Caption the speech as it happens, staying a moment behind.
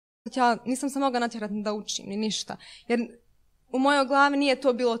Ja nisam se mogla natjerati da učim ni ništa, jer u mojoj glavi nije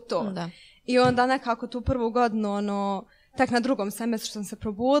to bilo to. Da. I onda nekako tu prvu godinu, tek na drugom semestru sam se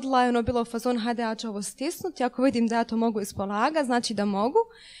probudila i bilo u fazonu, hajde ja ću ovo stisnuti, ako vidim da ja to mogu ispolagati, znači da mogu.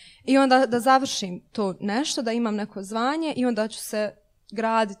 I onda da završim to nešto, da imam neko zvanje i onda ću se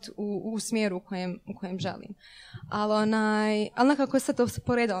graditi u smjeru u kojem želim. Ali nekako je sve to se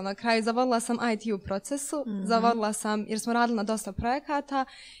poredalo na kraju. Zavodila sam IT u procesu, zavodila sam, jer smo radili na dosta projekata,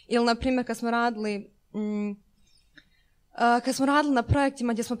 ili na primjer kad smo radili na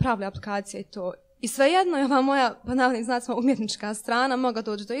projektima gdje smo pravili aplikacije i to. I svejedno je ova moja, po navodnim znacima, umjetnička strana mogla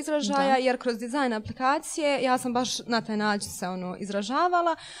doći do izražaja, jer kroz dizajn aplikacije ja sam baš na taj način se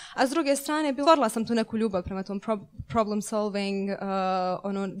izražavala, a s druge strane stvorila sam tu neku ljubav prema tom problem solving,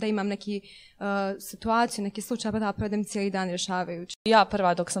 da imam neki situaciju, neki slučaj, pa da provedem cijeli dan rješavajući. Ja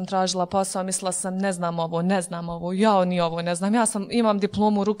prva dok sam tražila posao mislila sam ne znam ovo, ja ni ovo ne znam, imam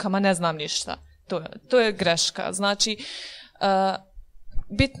diplomu u rukama, ne znam ništa. To je greška. Znači,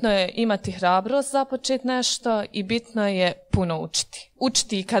 bitno je imati hrabrost za početi nešto i bitno je puno učiti.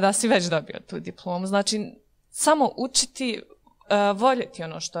 Učiti kada si već dobio tu diplomu. Znači, samo učiti, voljeti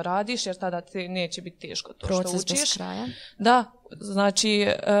ono što radiš, jer tada ti neće biti teško to proces što učiš. bez kraja. Da, znači,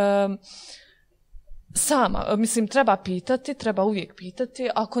 treba pitati, treba uvijek pitati.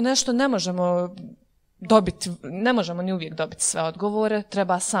 Ako nešto ne možemo ni uvijek dobiti sve odgovore,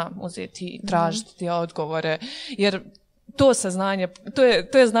 treba sam uzeti i tražiti te odgovore, jer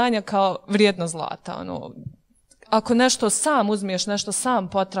to je znanje kao vrijedno zlata. Ako nešto sam uzmiješ, nešto sam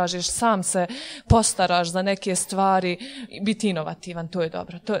potražiš, sam se postaraš za neke stvari, biti inovativan, to je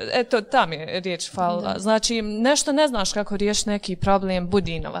dobro. Ta mi je riječ falila. Znači, nešto ne znaš kako riješiti neki problem,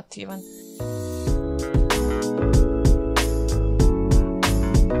 budi inovativan.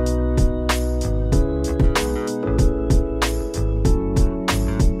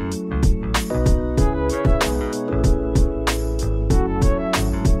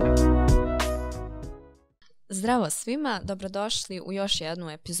 Zdravo svima, dobrodošli u još jednu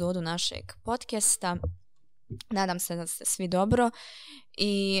epizodu našeg podcasta. Nadam se da ste svi dobro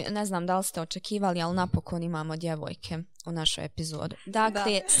i ne znam da li ste očekivali, ali napokon imamo djevojke u našoj epizodu.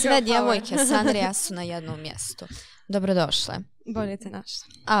 Dakle, sve djevojke s Andreja su na jednom mjestu. Dobrodošle. Bolje te našla.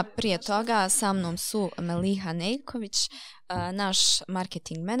 A prije toga sa mnom su Meliha Nejković, naš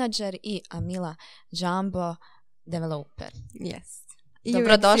marketing menadžer, i Amila Džambo, developer. Yes.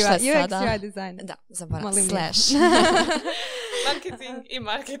 Dobrodošla UX sada. UI design. Da, zaboravim. Slash. Marketing i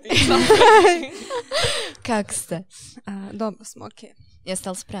marketing. Kako ste? Dobro smo, ok. Jeste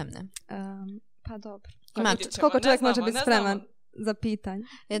li spremne? Pa dobro. Koliko čovjek može biti spreman za pitanje?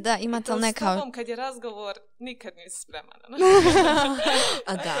 Da, imate li neka... S tobom kad je razgovor, nikad nisi spreman.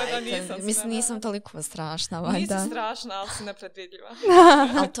 A da, nisam toliko strašna. Nisi strašna, ali si nepredvidljiva.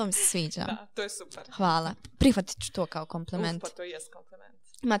 Ali to mi se sviđa. Da, to je super. Hvala. Prihvatit ću to kao kompliment. Pa to jest kompliment.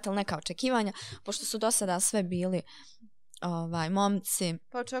 Imate li neka očekivanja? Pošto su do sada sve bili momci.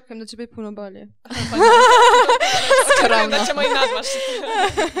 Pa očekujem da će biti puno bolje. Skromno. Da ćemo i nadmašiti.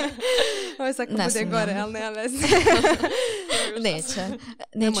 Ovo je sad ko bude gore, ali nema veze. Neće.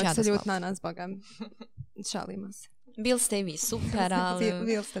 Nemoj se ljut na nas, Boga. Šalimo se. Bili ste i vi super, ali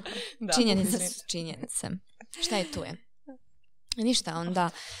Bili ste to. Činjenice su činjenice. Šta je tu je? Ništa, onda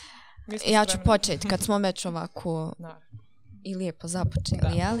ja ću početi kad smo već ovako i lijepo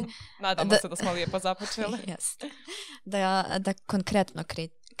započeli, jeli? Nadamo se da smo lijepo započeli. Jeste. Da konkretno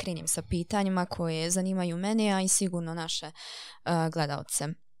krenem sa pitanjima koje zanimaju mene, a i sigurno naše gledalce.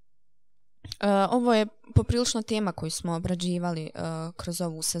 Ovo je poprilično tema koju smo obrađivali kroz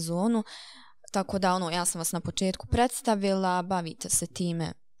ovu sezonu, tako da ja sam vas na početku predstavila, bavite se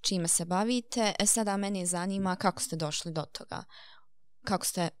time čime se bavite. Sada mene zanima kako ste došli do toga. Kako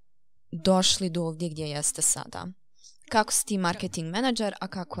ste došli do ovdje gdje jeste sada. Kako si ti marketing menadžer, a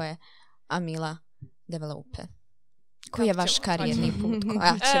kako je Amila developer? Koji je vaš karijerni put?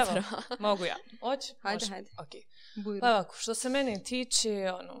 Evo, mogu ja. Hoću? Hajde. Okay. Pa ovako, što se mene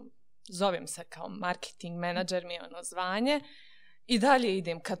tiče, zovem se kao marketing menadžer, mi je zvanje. I dalje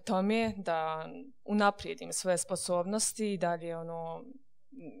idem ka tome da unaprijedim svoje sposobnosti i dalje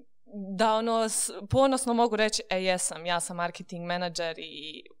da ponosno mogu reći, ja sam marketing menadžer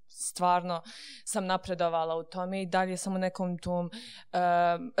i stvarno sam napredovala u tome i dalje sam u nekom tom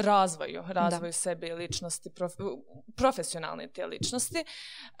razvoju sebe, ličnosti, profesionalne te ličnosti.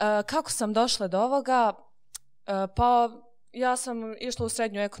 Kako sam došla do ovoga? Pa ja sam išla u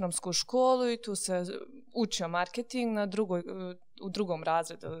srednju ekonomsku školu i tu se učio marketing. U drugom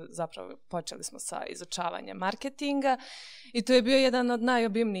razredu zapravo počeli smo sa izučavanjem marketinga i to je bio jedan od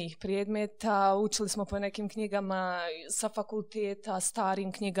najobimnijih predmeta. Učili smo po nekim knjigama sa fakulteta,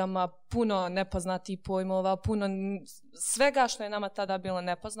 starim knjigama, puno nepoznatih pojmova, puno svega što je nama tada bilo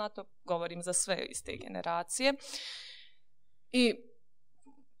nepoznato, govorim za sve iz te generacije. I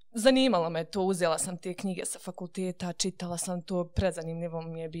zanimalo me to, uzela sam te knjige sa fakulteta, čitala sam to, prezanimljivo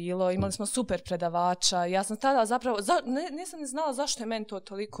mi je bilo, imali smo super predavača, ja sam tada zapravo, nisam ni znala zašto je meni to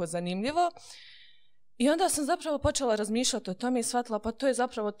toliko zanimljivo i onda sam zapravo počela razmišljati o tome i shvatila pa to je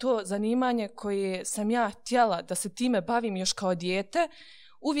zapravo to zanimanje koje sam ja htjela da se time bavim još kao dijete,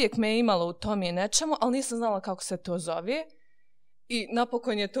 uvijek me je imalo u tome nečemu, ali nisam znala kako se to zove. I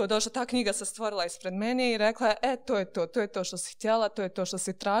napokon je to došla, ta knjiga se stvorila ispred mene i rekla, to je to što si htjela, to je to što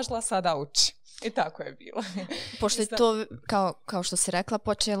si tražila, sada uči. I tako je bilo. Pošto je to, kao što si rekla,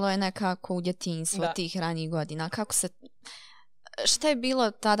 počelo je nekako u djetinjstvu tih ranijih godina. Šta je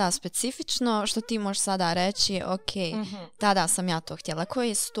bilo tada specifično što ti možeš sada reći, tada sam ja to htjela.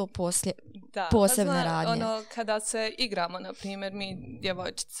 Koje su to posebne radnje? Kada se igramo, na primjer, mi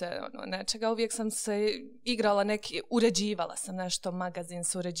djevojčice nečega, uvijek sam se igrala uređivala sam nešto, magazin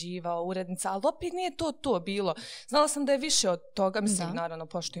se uređivao, urednica, ali opet nije to bilo. Znala sam da je više od toga, mislim, naravno,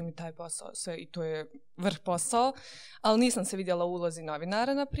 poštujem i taj posao, sve i to je vrh posao, ali nisam se vidjela u ulozi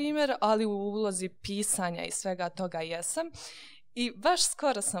novinara, na primjer, ali u ulozi pisanja i svega toga jesam. I baš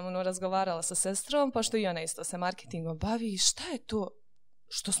skoro sam razgovarala sa sestrom, pošto i ona isto se marketingom bavi, šta je to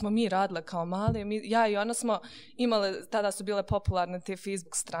što smo mi radile kao male? Ja i ona smo imale, tada su bile popularne te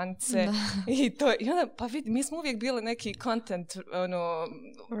Facebook stranice i onda, pa vidi, mi smo uvijek bile neki content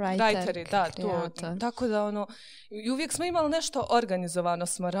writeri, tako da i uvijek smo imali nešto organizovano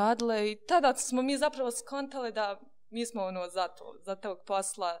smo radile i tada smo mi zapravo skontale da mi smo za tog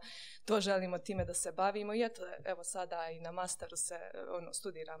posla, to želimo time da se bavimo i evo sada i na masteru se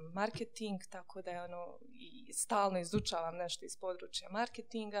studiram marketing, tako da je i stalno izučavam nešto iz područja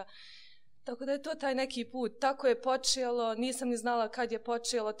marketinga. Tako da je to taj neki put. Tako je počelo, nisam ni znala kad je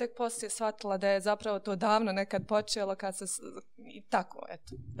počelo, tek poslije shvatila da je zapravo to davno nekad počelo, i tako,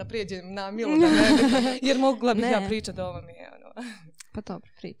 eto, da prijeđem na milu da ne, jer mogla bih ja pričati o ovome. Pa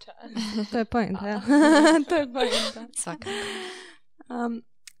dobro, priča. To je pointa, ja. To je pointa. Svakako.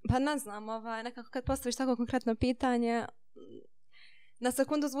 Pa ne znam, nekako kad postaviš tako konkretno pitanje, na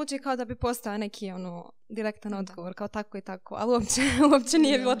sekundu zvuči kao da bi postao neki direktan odgovor, kao tako i tako, ali uopće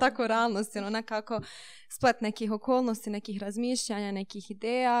nije bilo tako u realnosti, nekako splet nekih okolnosti, nekih razmišljanja, nekih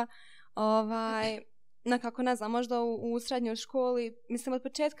ideja, nekako ne znam, možda u srednjoj školi, mislim od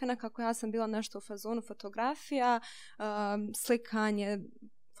početka nekako ja sam bila nešto u fazonu fotografija, slikanje,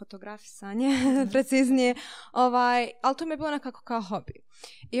 fotografisanje, preciznije, ali to mi je bilo nekako kao hobi.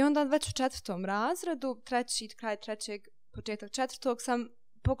 I onda već u 4. razredu, kraj 3. početak 4. sam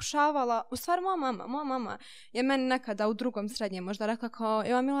pokušavala, u stvari moja mama je meni nekada u 2. srednje možda rekla kao,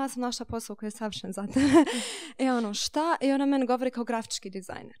 evo Mila, ja sam našla posao koji je savršen za tebe. I šta? I ona meni govori kao grafički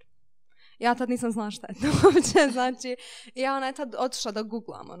dizajner. Ja tad nisam znala šta je to uopće, znači, ja ona je tad otišla da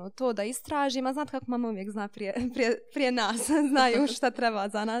googlam, to da istražim, a znate kako mama uvijek zna prije nas, znaju šta treba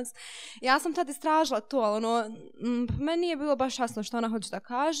za nas. Ja sam tad istražila to, meni nije bilo baš jasno što ona hoće da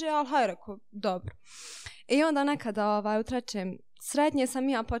kaže, ali hajde, rekao, dobro. I onda nekada u 3. srednje sam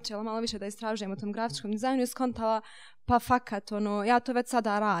ja počela malo više da istražujem o tom grafičkom dizajnu i skontala, pa fakat, ja to već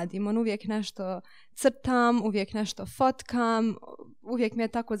sada radim, uvijek nešto crtam, uvijek nešto fotkam, uvijek mi je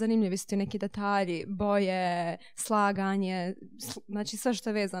tako zanimljivi su ti neki detalji, boje, slaganje, znači sve što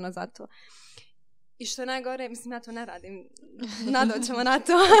je vezano za to. I što je najgore, mislim, ja to ne radim, nadoćemo na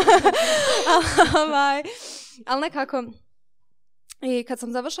to, ali nekako, i kad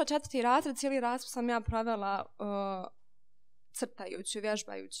sam završila 4. razred, cijeli razred sam ja provela crtajući,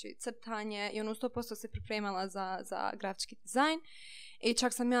 vježbajući crtanje i 100% se pripremala za grafički dizajn i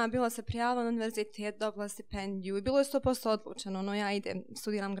čak sam ja bila se prijavila na univerzitet, dobila stipendiju i bilo je 100% odlučeno, ja idem,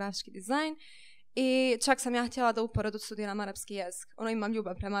 studiram grafički dizajn i čak sam ja htjela da uporedo studiram arapski jezik. Imam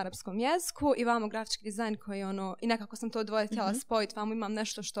ljubav prema arapskom jeziku i vamo grafički dizajn koji i nekako sam to dvoje htjela spojiti, vamo imam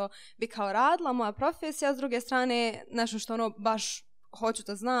nešto što bi kao radila, moja profesija, a s druge strane nešto što baš hoću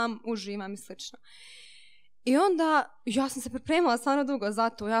da znam, uživam i slično. I onda, ja sam se pripremila stvarno dugo za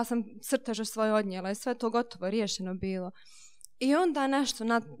to, ja sam crteže svoje odnijela i sve to gotovo riješeno bilo. I onda nešto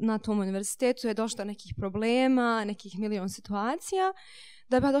na tom univerzitetu je došlo nekih problema, nekih milion situacija,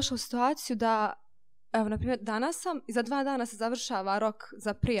 da bi ja došla u situaciju da evo, na primjer, danas sam i za 2 dana se završava rok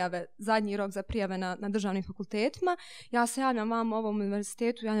za prijave, zadnji rok za prijave na državnim fakultetima. Ja se javljam vam ovom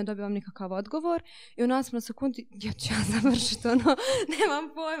univerzitetu, ja ne dobivam nikakav odgovor i u nas na sekundi, ja ću ja završiti, nemam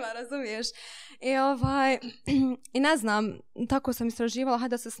pojma, razumiješ? I ne znam, tako sam istraživala,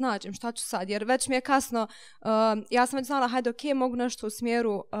 hajde da se snađem, šta ću sad, jer već mi je kasno, ja sam već znala, hajde, ok, mogu nešto u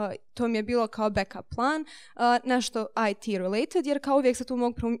smjeru, to mi je bilo kao backup plan, nešto IT related, jer kao uvijek se tu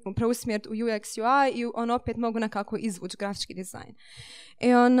mogu preusmjeriti u UX, UI i opet mogu nekako izvući grafički dizajn.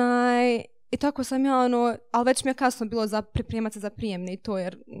 I tako sam ja, ali već mi je kasno bilo za pripremati se za prijemni i to,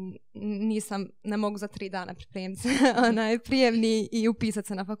 jer ne mogu za 3 dana pripremiti prijemni i upisati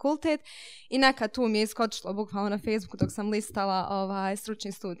se na fakultet. I nekad tu mi je iskočilo bukvalno na Facebooku dok sam listala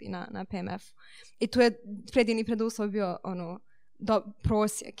stručni studij na PMF. I tu je predivni preduslov bio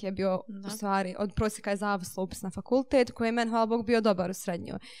prosjek je bio, u stvari, od prosjeka je zavislo upis na fakultet, koji je meni, hvala Bogu, bio dobar u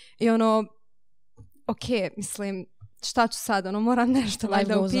srednjoj. I ok, mislim, šta ću sad, moram nešto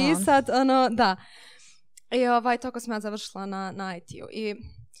valjda upisat, da. I tako sam ja završila na IT-u. I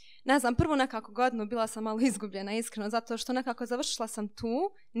ne znam, prvu nekako godinu bila sam malo izgubljena, iskreno, zato što nekako završila sam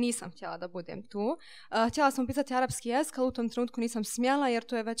tu, nisam htjela da budem tu. Htjela sam upisati arapski jezik, ali u tom trenutku nisam smjela, jer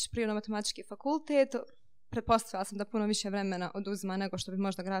to je već prirodno-matematički fakultet. Pretpostavila sam da puno više vremena oduzima nego što bi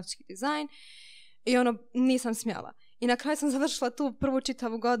možda grafički dizajn. I nisam smjela. I na kraju sam završila tu prvu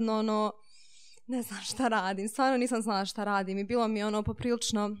čitavu godinu, ne znam šta radim, stvarno nisam znala šta radim i bilo mi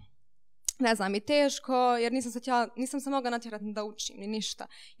poprilično, ne znam, i teško, jer nisam se mogla natjerati da učim ni ništa,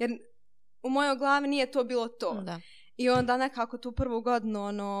 jer u mojoj glavi nije to bilo to. Da. I onda nekako tu prvu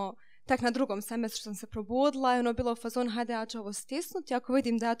godinu, tek na drugom semestru sam se probudila i bilo u fazonu, hajde ja ću ovo stisnuti, ako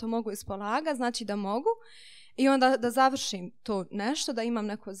vidim da ja to mogu ispolaga, znači da mogu, i onda da završim to nešto, da imam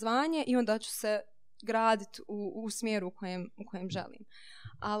neko zvanje i onda ću se graditi u smjeru u kojem želim.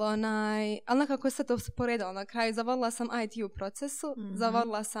 Ali nekako je sve to se poredalo. Na kraju zavolila sam IT u procesu,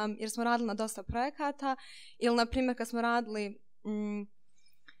 zavolila sam, jer smo radili na dosta projekata, ili na primjer kad smo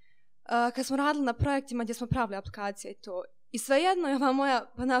radili na projektima gdje smo pravili aplikacije i to. I svejedno je ova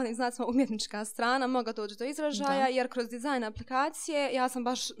moja, po navodnim znacima, umjetnička strana mogla doći do izražaja, jer kroz dizajn aplikacije ja sam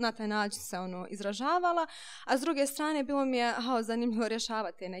baš na taj način se izražavala, a s druge strane bilo mi je zanimljivo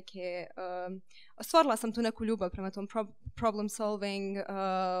rješavati neke, stvorila sam tu neku ljubav prema tom problem solving,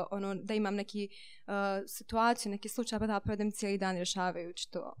 da imam neki situaciju, neki slučaj, pa da provedem cijeli dan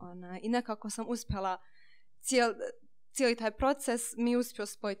rješavajući to. I nekako sam uspjela cijeli taj proces mi uspio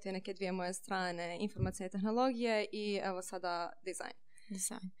spojiti neke 2 moje strane, informacijne tehnologije i evo sada dizajn.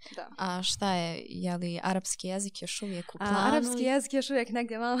 Da. A šta je li arapski jezik još uvijek u planu? Arapski jezik još uvijek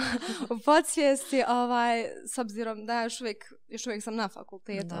negdje malo u podsvijesti, s obzirom da još uvijek sam na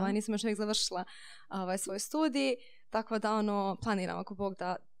fakultetu, nisam još uvijek završila svoj studij, tako da planiram ako Bog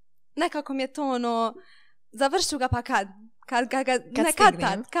da nekako mi je to završit ću ga pa kad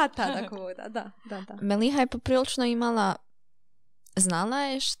tad ako Bog da. Meliha je poprilično znala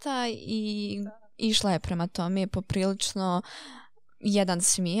je šta i išla je prema tome poprilično jedan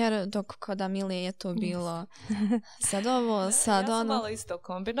smjer, dok kod Amilije je to bilo sad ovo, sad ono. Ja sam malo isto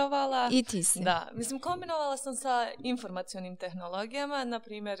kombinovala. I ti si. Da, mislim, kombinovala sam sa informacionim tehnologijama. Na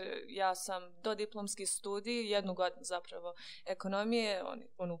primjer, ja sam dodiplomski studij, 1 godinu zapravo ekonomije,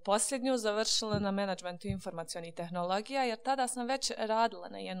 onu posljednju, završila na menadžmentu informacionih tehnologija, jer tada sam već radila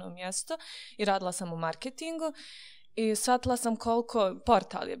na jednom mjestu i radila sam u marketingu. I shvatila sam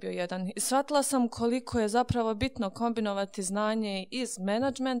portal je bio jedan, i shvatila sam koliko je zapravo bitno kombinovati znanje iz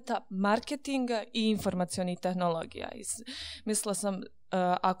menadžmenta, marketinga i informacionih tehnologija. I mislila sam,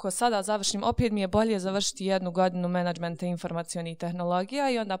 ako sada završim, opet mi je bolje završiti 1 godinu menadžmenta informacionih tehnologija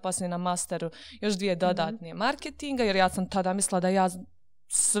i onda poslije na masteru još 2 dodatne marketinga, jer ja sam tada mislila da ja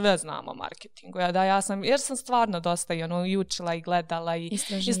sve znam o marketingu, jer sam stvarno dosta i učila i gledala i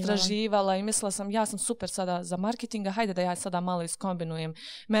istraživala i mislila sam, ja sam super sada za marketinga, hajde da ja sada malo iskombinujem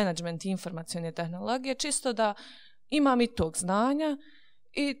management i informacijne tehnologije, čisto da imam i tog znanja.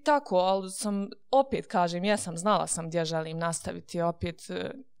 I tako, ali sam, opet kažem, znala sam gdje želim nastaviti,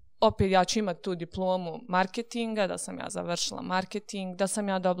 opet ja ću imati tu diplomu marketinga, da sam ja završila marketing, da sam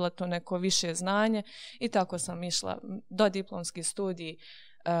ja dobila to neko više znanje i tako sam išla do diplomski studij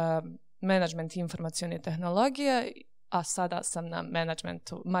management i informacijne tehnologije, a sada sam na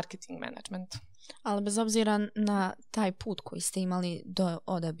marketing managementu. Ali bez obzira na taj put koji ste imali do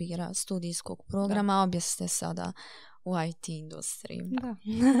odabira studijskog programa, obje ste sada u IT industriji. Da.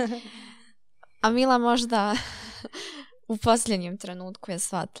 A Mila možda u posljednjem trenutku je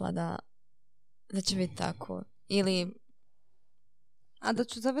shvatila da će biti tako. Ili a da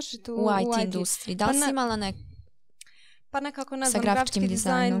ću završiti u IT industriji. Da li si imala pa nekako, ne znam, grafički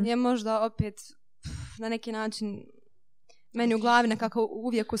dizajn je možda opet na neki način meni u glavi nekako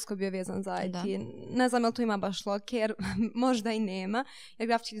uvijek usko bio vezan za IT. Ne znam je li tu ima baš loker, možda i nema, jer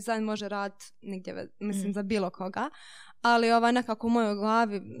grafički dizajn može raditi negdje, mislim, za bilo koga. Ali nekako u mojoj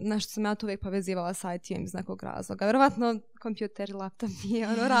glavi nešto sam ja tu uvijek povezivala sa IT-em iz nekog razloga. Vjerovatno kompjuter i laptop i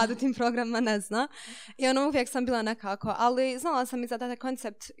rad u tim programima ne zna. I uvijek sam bila nekako, ali znala sam i za taj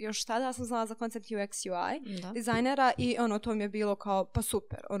koncept, još tada sam znala za koncept UX UI dizajnera i to mi je bilo kao pa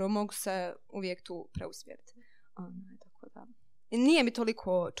super, mogu se uvijek tu preusmjeriti. Tako da. I nije mi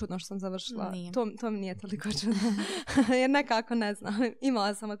toliko čudno što sam završila. To mi nije toliko čudno. Jer nekako ne znam.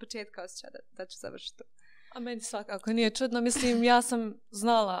 Imala sam od početka osjećaj da ću završiti. A meni svakako nije čudno. Mislim, ja sam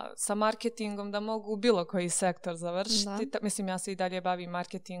znala sa marketingom da mogu bilo koji sektor završiti. Mislim, ja se i dalje bavim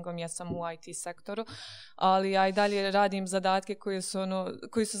marketingom, ja sam u IT sektoru, ali ja i dalje radim zadatke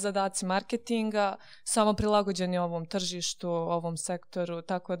koji su zadaci marketinga, samo prilagođeni ovom tržištu, ovom sektoru,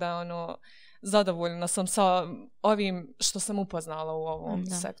 tako da zadovoljna sam sa ovim što sam upoznala u ovom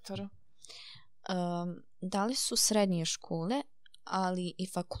sektoru. Da li su srednje škole, ali i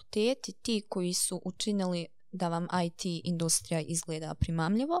fakulteti ti koji su učinili da vam IT industrija izgleda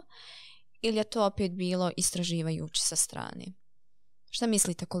primamljivo, ili je to opet bilo istraživajući sa strane? Šta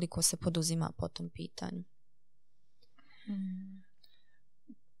mislite koliko se poduzima po tom pitanju?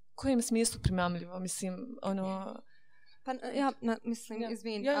 Kojem smislu primamljivo? Mislim, Pa ja mislim,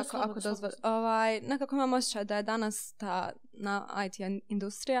 izvini, ako dozvoli. Nekako imam osjećaj da je danas ta IT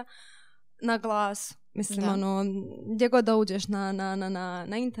industrija na glas. Mislim, gdje god da uđeš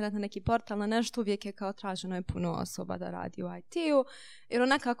na internet, na neki portal, na nešto, uvijek je kao traženo je puno osoba da radi u IT-u, jer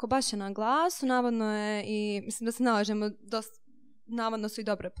nekako baš je na glasu, navodno je i, mislim da se nalažemo, navodno su i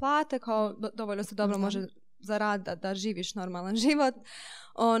dobre plate, kao dovoljno se dobro može zaraditi da živiš normalan život,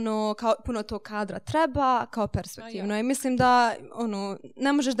 kao puno tog kadra treba, kao perspektivno. I mislim da,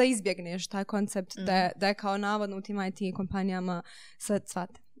 ne možeš da izbjegneš taj koncept da je kao navodno u tim IT kompanijama sve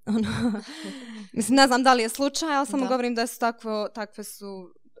cvate. Mislim, ne znam da li je slučaj, ali samo govorim da su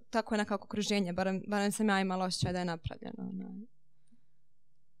tako je nekako okruženje, barem sam ja imala osjećaj da je napravljeno.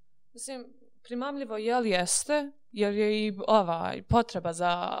 Mislim, primamljivo jeste, jer je i potreba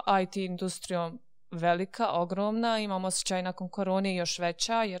za IT industrijom velika, ogromna, imam osjećaj nakon korone još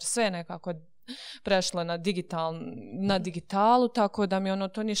veća, jer sve je nekako prešlo na digitalu, tako da mi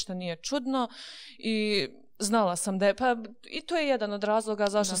to ništa nije čudno i znala sam da je, pa i to je jedan od razloga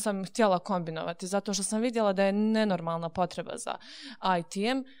zašto sam htjela kombinovati, zato što sam vidjela da je nenormalna potreba za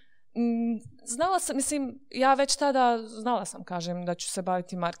IT-em. Znala sam, mislim, ja već tada znala sam, kažem, da ću se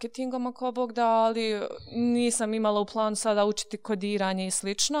baviti marketingom ako Bog da, ali nisam imala u planu sada učiti kodiranje i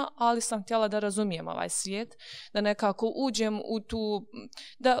slično, ali sam htjela da razumijem ovaj svijet, da nekako uđem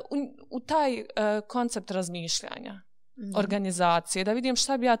u taj koncept razmišljanja, organizacije, da vidim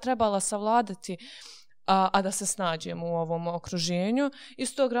šta bi ja trebala savladati, a da se snađem u ovom okruženju.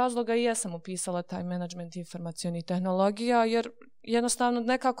 Iz tog razloga i jesam upisala taj menadžment informacionih tehnologija, jer jednostavno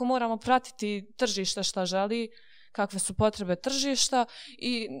nekako moramo pratiti tržište šta želi, kakve su potrebe tržišta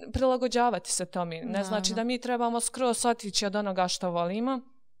i prilagođavati se tome. Ne znači da mi trebamo skroz otići od onoga što volimo,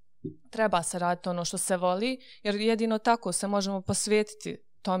 treba se raditi ono što se voli, jer jedino tako se možemo posvetiti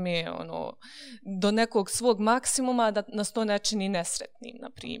tome do nekog svog maksimuma da nas to ne čini nesretnim, na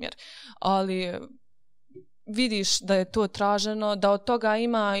primjer. Ali vidiš da je to traženo, da od toga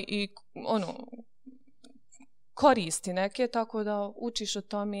ima i koristi neke, tako da učiš o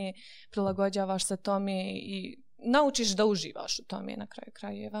tome, prilagođavaš se tome i naučiš da uživaš u tome na kraju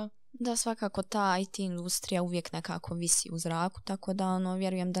krajeva. Da, svakako ta IT industrija uvijek nekako visi u zraku, tako da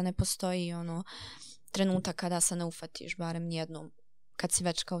vjerujem da ne postoji trenutak kada se ne ufatiš barem nijednom, kad si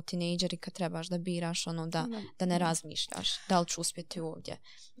već kao tinejdžer i kad trebaš da biraš da ne razmišljaš da li ću uspjeti ovdje,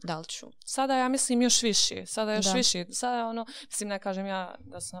 da li ću. Sada ja mislim još više. Sada mislim ne kažem ja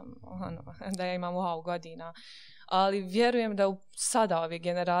da sam da ja imam wow godina, ali vjerujem da sada ove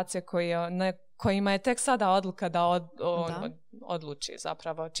generacije kojima je tek sada odluka da odluči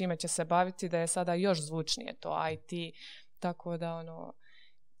zapravo čime će se baviti, da je sada još zvučnije to IT, tako da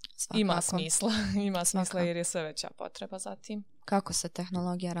ima smisla. Ima smisla jer je sve veća potreba za tim. Kako se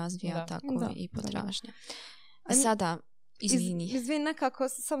tehnologija razvija, tako i potražnja. A sada, izvini, nekako,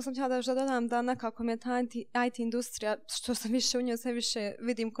 samo sam htjela da još dodam da nekako mi je ta IT industrija, što sam više u njoj, sve više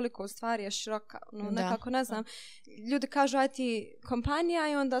vidim koliko u stvari je široka. Nekako, ne znam, ljudi kažu IT kompanija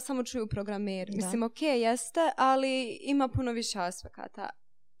i onda samo čuju programeri. Mislim, ok, jeste, ali ima puno više aspekata.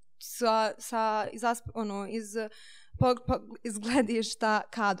 Iz gledišta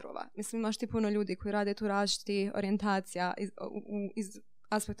kadrova. Mislim, imaš ti puno ljudi koji rade tu različiti orijentacija iz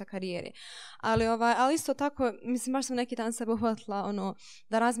aspekta karijere. Ali isto tako, mislim, baš sam neki dan sebe uhvatila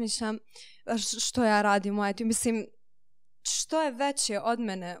da razmišljam što ja radim u IT. Mislim, što je veće od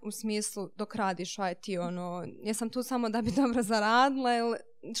mene u smislu dok radiš u IT, jesam tu samo da bi dobro zaradila ili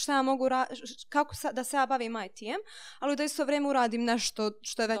šta ja mogu kako da se ja bavim IT-em, ali da isto vrijeme uradim nešto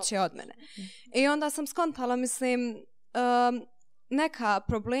što je veće od mene. I onda sam skontala, mislim, neka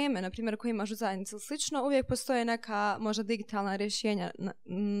probleme, na primjer, koji imaš u zajednici ili slično, uvijek postoje neka možda digitalna rješenja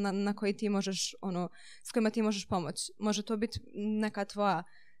na koji ti možeš, s kojima ti možeš pomoći. Može to biti neka tvoja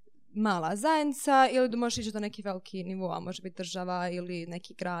mala zajednica ili možeš ići do neki veliki nivoa, može biti država ili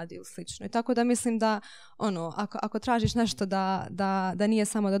neki grad ili slično. I tako da mislim da ako tražiš nešto da nije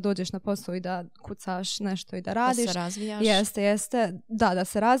samo da dođeš na posao i da kucaš nešto i da radiš. Da se razvijaš. Jeste. Da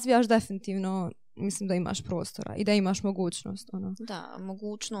se razvijaš, definitivno mislim da imaš prostora i da imaš mogućnost. Da,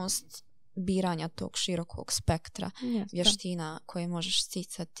 mogućnost biranja tog širokog spektra vještina koje možeš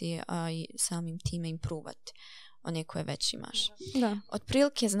sticati, a i samim time improvati one koje već imaš. Da.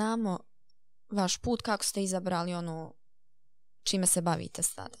 Otprilike znamo vaš put, kako ste izabrali čime se bavite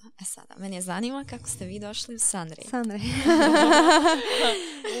sada. Sada, mene je zanima kako ste vi došli u Sunray.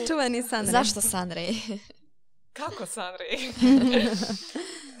 Čuveni Sunray. Zašto Sunray? Kako Sunray?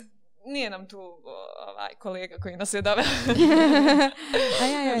 Nije nam tu kolega koji nas je doveo.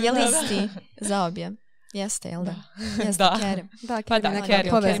 Je li isti za obje? Jeste, jel da? Jeste, da. Kerim.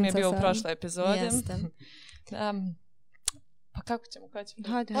 Kerim je bio u prošloj epizodi. Jeste. Pa kako ćemo?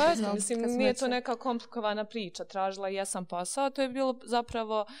 Mislim, kad nije to neka komplikovana priča. Tražila jesam posao. To je bilo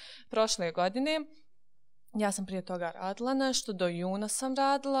zapravo prošle godine. Ja sam prije toga radila nešto, do juna sam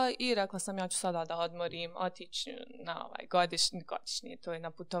radila i rekla sam ja ću sada da odmorim, otići na godišnji, to je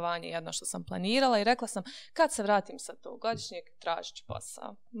na putovanje jedno što sam planirala i rekla sam kad se vratim sa tog godišnjeg tražit ću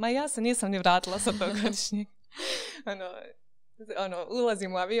posao. Ma ja se nisam ni vratila sa tog godišnjeg.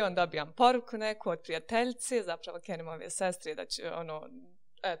 Ulazim u avion, dobijam poruku neku od prijateljice, zapravo Kerimove sestre, da će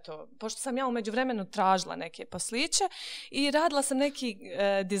pošto sam ja u međuvremenu tražila neke posliće i radila sam neki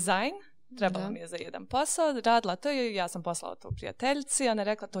dizajn. Trebalo mi je za jedan posao, radila to i ja sam poslala to prijateljici, ona je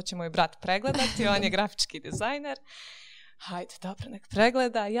rekla to će moj brat pregledati, on je grafički dizajner. Hajde, dobro, nek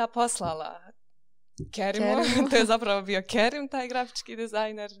pregleda. Ja poslala Kerimu, to je zapravo bio Kerim, taj grafički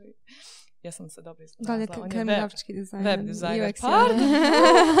dizajner. Ja sam se dobro iznalazila. Da li je Kerim grafički dizajner? Web dizajner. Pardon.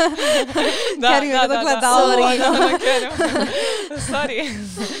 Kerim je dogledao. Sorry.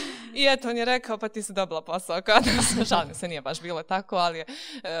 I eto, on je rekao, pa ti si dobila posao kod nas. Žalim se, nije baš bilo tako, ali je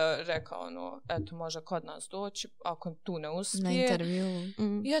rekao, eto, može kod nas doći, ako tu ne uspije. Na intervju.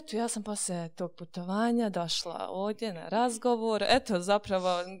 I eto, ja sam poslije tog putovanja došla ovdje na razgovor. Eto,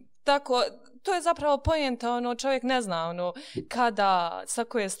 zapravo, tako, to je zapravo poenta, čovjek ne zna, kada, sa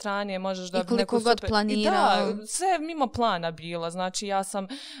koje strane možeš dobiti neku super... I koliko god planirao. Da, sve mimo plana bilo. Znači, ja sam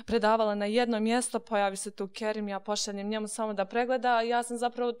predavala na jedno mjesto, pojavi se tu Kerim, ja pošaljem njemu samo da pregleda, a ja sam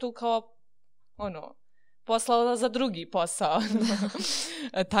zapravo tu kao, poslala za drugi posao.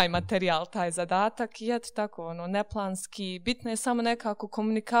 Taj materijal, taj zadatak. I eto tako, neplanski. Bitna je samo nekako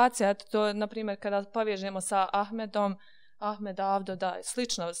komunikacija. Eto to, na primjer, kada povežemo sa Ahmed Avdo, da,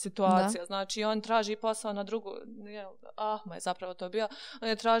 slična situacija. Da. Znači, on traži posao na drugu... Ahmed je zapravo to bio. On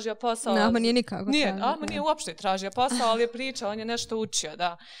je tražio posao... Ahmed nije nikako. Ahmed nije uopšte tražio posao, ali je pričao, on je nešto učio,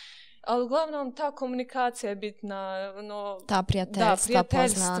 da. Ali uglavnom, ta komunikacija je bitna. Ta prijateljstva,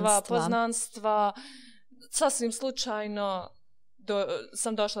 poznanstva. Sasvim slučajno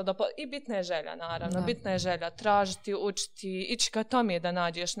sam došla do... I bitna je želja, naravno. Da. Bitna je želja tražiti, učiti, ići ka tome da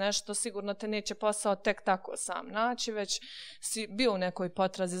nađeš nešto. Sigurno te neće posao tek tako sam naći, već si bio u nekoj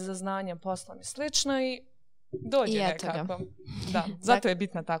potrazi za znanjem, poslom i slično i dođe nekako. Da, zato je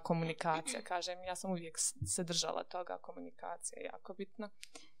bitna ta komunikacija. Kažem, ja sam uvijek se držala toga, komunikacija je jako bitna.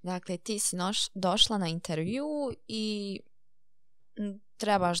 Dakle, ti si došla na intervju i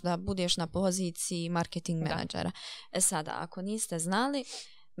trebaš da budeš na poziciji marketing menadžera. Sada, ako niste znali,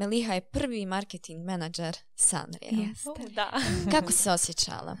 Meliha je prvi marketing menadžer Sunraya. Jeste. Da. Kako se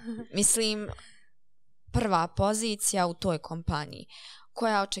osjećala? Mislim, prva pozicija u toj kompaniji.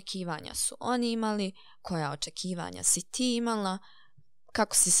 Koja očekivanja su oni imali? Koja očekivanja si ti imala?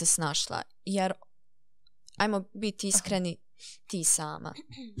 Kako si se snašla? Jer, ajmo biti iskreni, ti sama.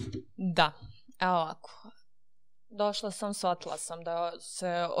 Da, evo ovako. Došla sam, shvatila sam da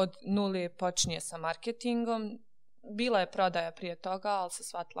se od nule počinje sa marketingom. Bila je prodaja prije toga, ali se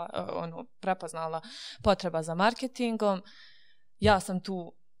shvatila, prepoznala potreba za marketingom. Ja sam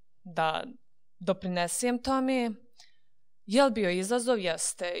tu da doprinesem tome. Je li bio izazov?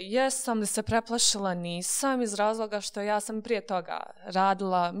 Jeste. Jesam li se preplašila? Nisam, iz razloga što ja sam prije toga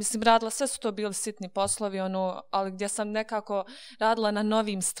radila, sve su to bili sitni poslovi, ali gdje sam nekako radila na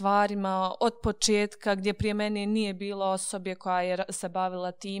novim stvarima od početka, gdje prije mene nije bilo osobe koja je se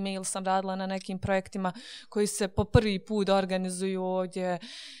bavila time, ili sam radila na nekim projektima koji se po prvi put organizuju ovdje.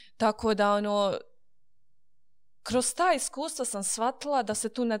 Tako da kroz ta iskustva sam shvatila da se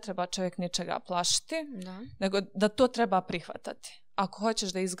tu ne treba čovjek ničega plašiti, nego da to treba prihvatati. Ako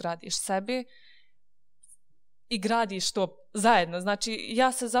hoćeš da izgradiš sebi i gradiš to zajedno. Znači,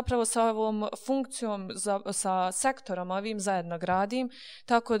 ja se zapravo sa ovom funkcijom, sa sektorom ovim zajedno gradim,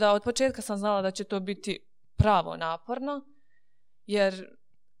 tako da od početka sam znala da će to biti pravo naporno, jer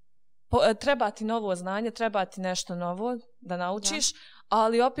treba ti novo znanje, treba ti nešto novo da naučiš,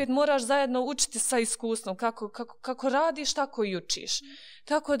 ali opet moraš zajedno učiti sa iskustvom. Kako radiš, tako i učiš.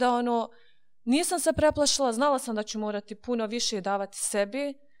 Tako da nisam se preplašila, znala sam da ću morati puno više davati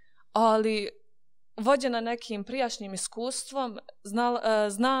sebi, ali vođena nekim prijašnjim iskustvom,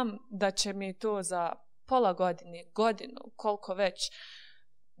 znam da će mi to za pola godine, godinu, koliko već,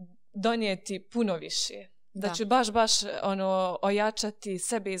 donijeti puno više. Da ću baš ojačati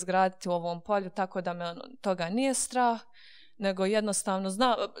sebe, izgraditi u ovom polju, tako da me toga nije strah, nego jednostavno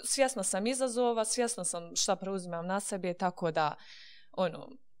svjesna sam izazova, svjesna sam šta preuzimam na sebe, tako da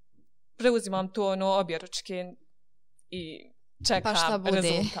preuzimam to objeručke i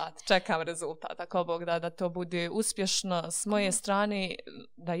čekam rezultat. Ako Bog da to bude uspješno s moje strane,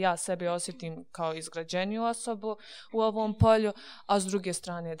 da ja sebe osjetim kao izgrađeniju osobu u ovom polju, a s druge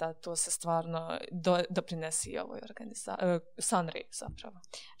strane da to se stvarno doprinesi i ovoj Sunray zapravo.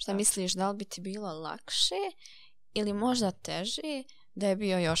 Šta misliš, da li bi ti bilo lakše ili možda teže da je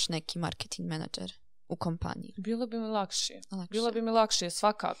bio još neki marketing menadžer u kompaniji? Bilo bi mi lakše. Bilo bi mi lakše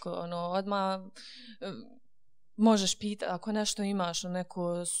svakako. Odmah možeš pitati, ako nešto imaš,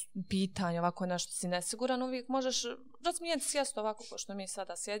 neko pitanje, ovako nešto si nesiguran, uvijek možeš razmijeniti sjest ovako ko što mi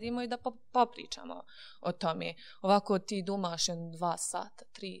sada sjedimo i da popričamo o tome. Ovako ti dumaš 2 sata,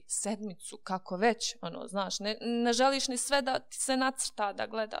 3, sedmicu, kako već, znaš, ne želiš ni sve da ti se nacrta, da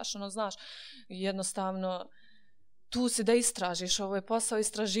gledaš, znaš, jednostavno tu si da istražiš, ovo je posao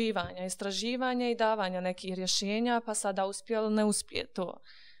istraživanja i davanja nekih rješenja, pa sada uspije ili ne uspije to.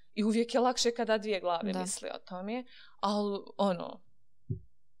 I uvijek je lakše kada 2 glave misle o tome, ali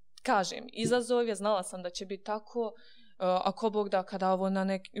kažem, izazov je, znala sam da će biti tako, ako Bog da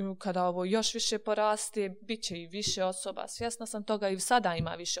kada ovo još više poraste, bit će i više osoba, svjesna sam toga, i sada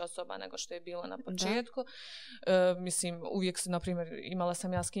ima više osoba nego što je bilo na početku. Mislim, uvijek na primjer, imala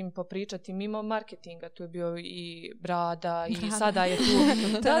sam ja s kim popričati mimo marketinga, tu je bio i Brada, i sada je tu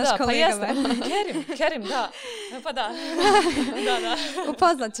pa jeste, Kerim, pa da.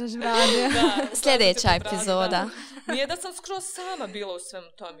 Upoznat ćeš Brade. Sljedeća epizoda. Nije da sam skroz sama bila u svemu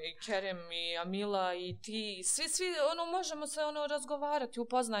tome, i Kerim, i Amila, i ti, svi možemo se razgovarati,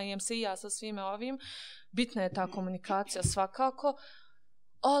 upoznajem se i ja sa svime ovim. Bitna je ta komunikacija svakako,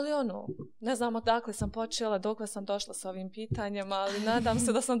 ali ne znam odakle sam počela, dokle sam došla s ovim pitanjem, ali nadam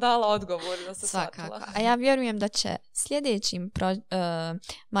se da sam dala odgovor, da se shvatila. A ja vjerujem da će sljedećim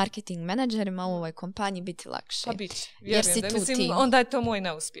marketing menadžerima u ovoj kompaniji biti lakše. Pa bit će, vjerujem da. Mislim, onda je to moj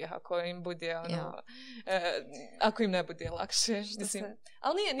neuspjeh ako im bude ako im ne bude lakše. Mislim,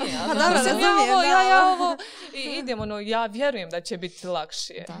 ali nije. Pa dobro, ja ovo idem, ja vjerujem da će biti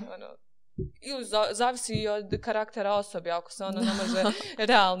lakše. Ili zavisi i od karaktera osobe, ako se ne može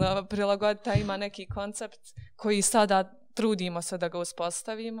realno prilagoditi, a ima neki koncept koji sada trudimo se da ga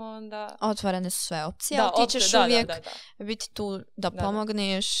uspostavimo, onda... Otvorene su sve opcije, ali ti ćeš uvijek biti tu da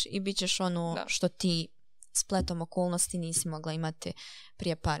pomogneš i bit ćeš što ti spletom okolnosti nisi mogla imati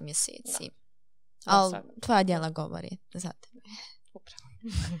prije par mjeseci. Ali tvoja djela govori za tebe. Upravo.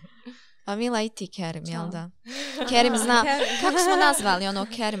 A Mila i ti Kerim, jel da? Kerim zna, kako smo nazvali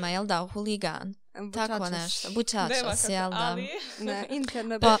Kerima, jel da, huligan? Tako nešto, bučačos, jel da? Ali... Ne,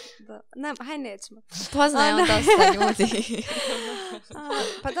 internet, haj nećemo. Poznajem dosta ljudi.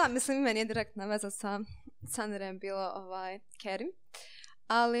 Pa da, mislim, meni je direktna veza sa Sanrem bilo Kerim,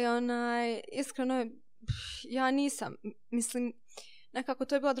 ali iskreno, ja nisam, mislim, nekako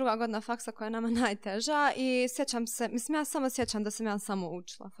to je bila 2. godina faksa koja je nama najteža i sjećam se, mislim ja samo sjećam da sam ja samo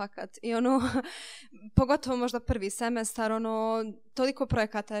učila fakat i pogotovo možda prvi semestar, toliko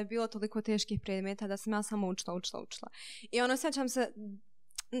projekata je bilo, toliko teških predmeta da sam ja samo učila. I sjećam se,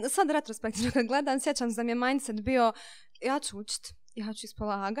 sad retrospektivno kad gledam, sjećam se da mi je mindset bio, ja ću učiti, ja ću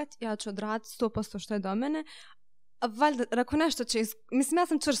ispolagati, ja ću odraditi 100% što je do mene, a valjda, ako nešto će, mislim, ja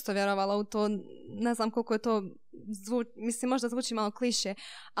sam čvrsto vjerovala u to, ne znam koliko je to mislim možda zvuči malo kliše,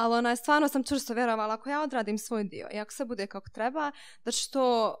 ali stvarno sam čvrsto vjerovala ako ja odradim svoj dio i ako sve bude kako treba, da će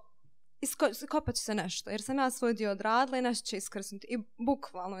to iskopat će se nešto, jer sam ja svoj dio odradila i nešto će iskrsnuti. I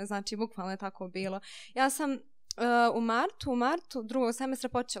bukvalno je tako bilo. Ja sam u martu drugog semestra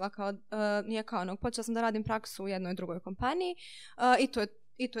počela počela sam da radim praksu u jednoj drugoj kompaniji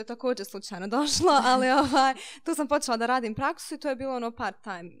i to je također slučajno došlo, ali tu sam počela da radim praksu i to je bilo part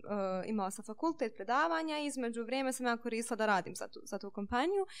time. Imala sam fakultet, predavanja i između vrijeme sam ja koristila da radim za tu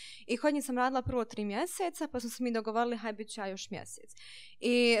kompaniju i kod njih sam radila prvo 3 mjeseca, pa smo se mi dogovorili haj bit ću ja još mjesec.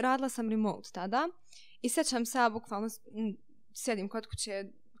 I radila sam remote tada i sjećam se, ja bukvalno sjedim kod kuće,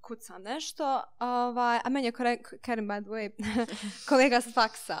 kucam nešto, a meni je Kerim, by the way, kolega s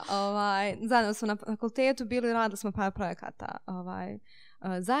faksa, zajedno smo na fakultetu bili, radili smo par projekata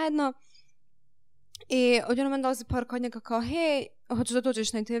zajedno i odjednom meni dolazi poruka od njega kao, hej, hoćeš da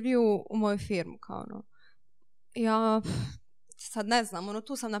dođeš na intervju u moju firmu, kao ono. Ja sad ne znam,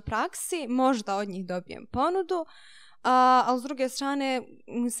 tu sam na praksi, možda od njih dobijem ponudu, ali s druge strane,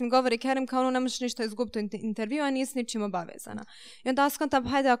 mislim, govori Kerim kao ne možeš ništa izgubiti u intervju, a nisi ničim obavezana. I onda skontam,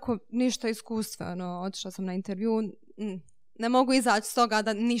 hajde ako ništa iskustva, otišla sam na intervju, ne mogu izaći s toga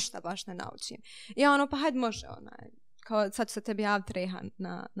da ništa baš ne naučim. I ja pa hajde može, kao sad ću se tebi javiti Rehan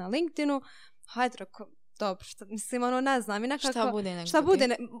na LinkedInu, hajde rako, dobro, mislim, ne znam. I nekako, šta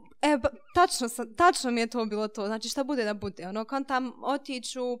bude, tačno mi je to bilo to. Znači, šta bude da bude. Kad tam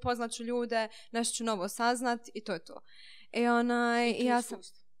otiću, poznaću ljude, nešto ću novo saznat i to je to. I ja sam...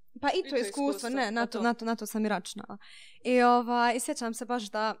 Pa i to je iskustvo, ne, na to sam i računala. I sjećam se baš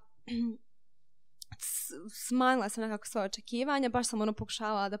da smanjila sam nekako svoje očekivanja, baš sam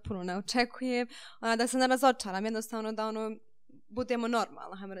pokušavala da puno ne očekujem, da se ne razočaram, jednostavno da budemo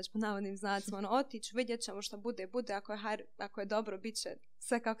normalno, hajmo reći po navodnim znacima, otići, vidjet ćemo što bude, ako je dobro, bit će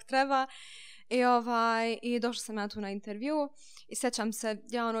sve kako treba. I došla sam ja tu na intervju i sjećam se,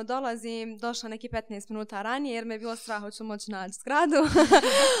 ja dolazim, došla neki 15 minuta ranije jer me je bilo strah, hoću moći naći zgradu.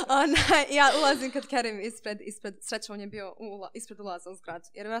 Ja ulazim kad Kerim ispred sreća, on je bio ispred ulaza u zgradu,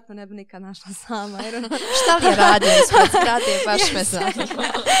 jer vjerojatno ne bi nikad našla sama. Šta li je radio ispred zgrade, baš me zanima.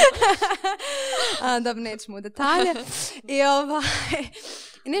 Dobro, nećemo u detalje.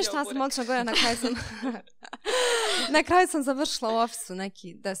 I ništa, ja sam odšla gore, na kraju sam završila u ofisu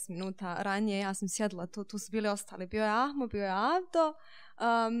neki 10 minuta ranije, ja sam sjedila tu su bili ostali, bio je Ahmo, bio je Avdo,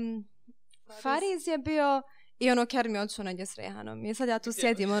 Fariz je bio i Kerim je odšao negdje s Rehanom. I sad ja tu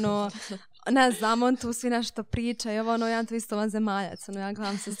sjedim, ne znam, on tu svi nešto priča i ja tu isto vanzemaljac, ja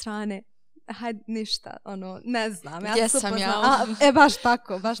gledam sa strane, hajde ništa, ne znam. Gdje sam ja? Baš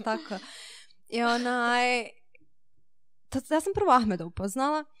tako. I ja sam prvo Ahmeda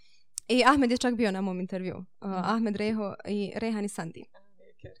upoznala i Ahmed je čak bio na mom intervju. Ahmed, Rehan i Sandi.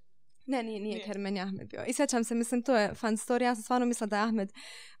 Nije Kerim, meni je Ahmed bio. I sjećam se, mislim, to je fun story. Ja sam stvarno mislila da je Ahmed...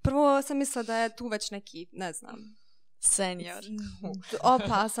 Prvo sam mislila da je tu već neki, ne znam... Senior.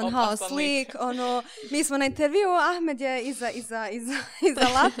 Opasan slik. Mi smo na intervju, Ahmed je iza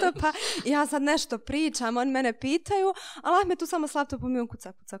laptopa i ja sad nešto pričam, oni mene pitaju, ali Ahmed tu samo s laptopom i on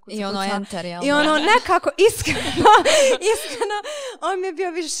kuca. I enter, jel? I nekako iskreno, on mi je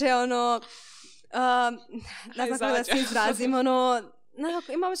bio više ne znam kako da se izrazim,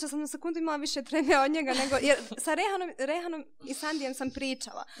 imala što sam na sekundu imala više treme od njega nego, jer sa Rehanom i Sandijem sam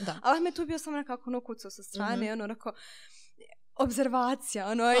pričala, ali Ahmed tu bio samo nekako kucao sa strane,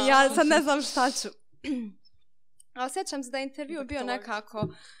 obzervacija, ja sad ne znam šta ću. Ali sjećam se da je intervju bio nekako,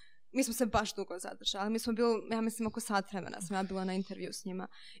 mi smo se baš dugo zadržali, mi smo bili, ja mislim oko sat vremena sam ja bila na intervju s njima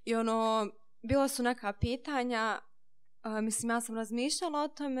i bilo su neka pitanja, mislim, ja sam razmišljala o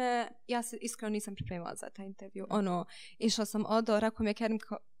tome, ja se iskreno nisam pripremila za taj intervju. Išla sam rekao mi je Kerim,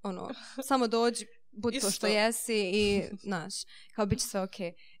 samo dođi, budi to što jesi i, znaš, kao bit će sve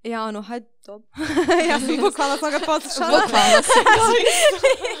okej. I ja hajde, dobro. Ja sam bukvalno toga poslušala. Bukvalno se.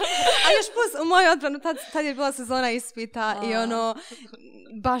 A još plus, u moju odbranu, tad je bila sezona ispita i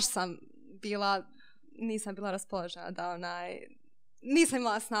baš sam bila, nisam bila raspoložena da nisam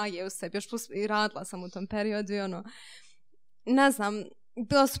imala snage u sebi, još plus i radila sam u tom periodu i ne znam,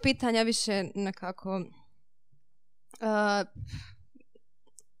 bila su pitanja više nekako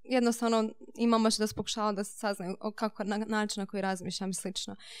jednostavno imam možda da se pokušala da se saznaju kako način na koji razmišljam i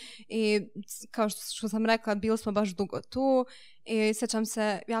slično. I kao što sam rekla, bili smo baš dugo tu i sjećam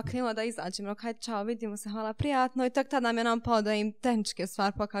se, ja krenula da izađem, hajde čao, vidimo se, hvala, prijatno i tek tad nam je pao da im tehničke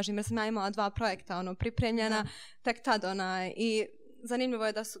stvari pokažem jer sam ja imala 2 projekta pripremljena, tek tad i zanimljivo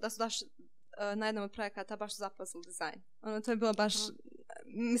je da su baš na jednom od projekata baš zaposlili dizajn. To je bilo baš,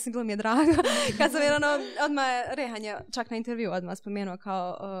 mislim, bilo mi je drago. Kad sam odmah Rehan je čak na intervju odmah spomenuo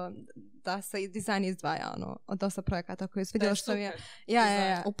kao da se dizajn izdvaja od dosta projekata koji su vidjela što je.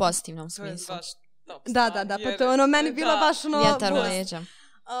 Ja. U pozitivnom smislu. Da, pa to je meni bilo baš vjetar u leđa.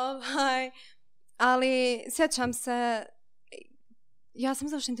 Ali sjećam se, ja sam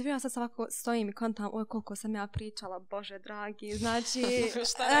završila intervju, a sad ovako stojim i kontam, koliko sam ja pričala, Bože dragi,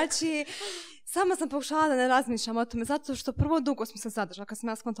 znači, samo sam pokušala da ne razmišljam o tome, zato što prvo dugo smo se zadržali, kad sam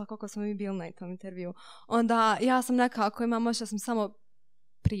ja skontala koliko smo mi bili na tom intervju, onda ja sam nekako imam možda sam samo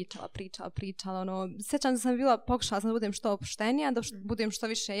pričala, sjećam da sam bila, pokušala sam da budem što opuštenija, da budem što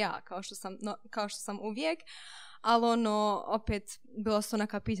više ja, kao što sam uvijek, ali opet bilo su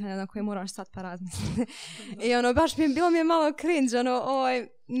neka pitanja na koje moraš sad pa razmisliti. I baš bilo mi je malo cringe,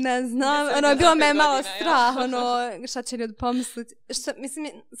 ne znam, bilo mi je malo strah, šta će ljudi pomisliti.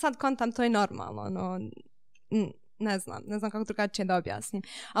 Mislim, sad kontam, to je normalno, ne znam kako drugačije da objasnim.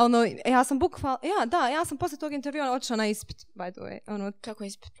 Ali ja sam bukvalno, ja sam poslije tog intervjua otišla na ispit, by the way. Kako je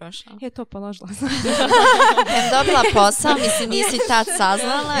ispit prošao? Je to položila sam. Dobila posao, mislim nisi tad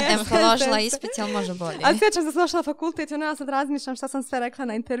saznala, položila ispit, jel može bolje? A sjećam se došla na fakultet i ja sad razmišljam šta sam sve rekla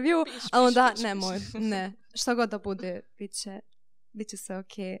na intervju, ali onda ne, šta god da bude, bit će sve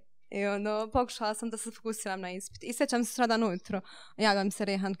okej. I pokušala sam da se fokusiram na ispit. I sjećam se sredan ujutro, javljam mi se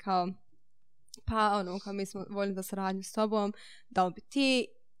Rehan kao kao mi smo voljeli da saradnju s tobom, da li bi ti?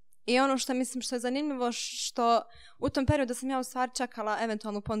 I što mislim što je zanimljivo, što u tom periodu sam ja u stvari čekala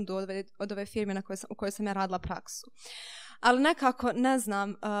eventualnu ponudu od ove firme u kojoj sam ja radila praksu. Ali nekako, ne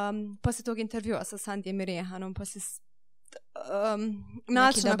znam, poslije tog intervjua sa Sandijem i Rehanom, poslije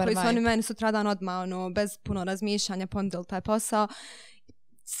načina koji su oni meni sutradan odmah, bez puno razmišljanja ponudili taj posao,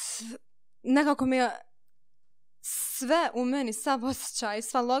 nekako mi je sve u meni, sav osjećaj,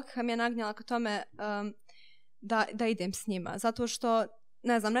 sva logika mi je nagnjala ka tome da idem s njima. Zato što,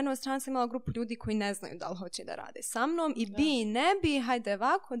 ne znam, na jednoj strani sam imala grupu ljudi koji ne znaju da li hoće da rade sa mnom i bi i ne bi, hajde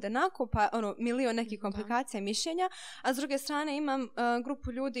ovako, da onako, pa milion nekih komplikacija i mišljenja. A s druge strane imam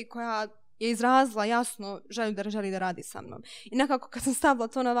grupu ljudi koja je izrazila jasno želi da radi sa mnom. I nekako kad sam stavila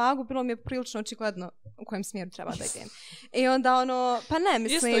to na vagu, bilo mi je prilično očigledno u kojem smjeru treba da idem. I onda pa ne,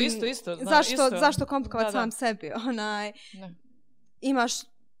 mislim, isto, zašto komplikovati sam sebi? Imaš,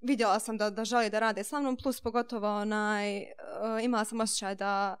 vidjela sam da želi da rade sa mnom, plus pogotovo imala sam osjećaj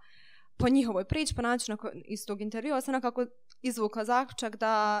da po njihovoj priči, po načinu iz tog intervjua sam nekako izvukla zaključak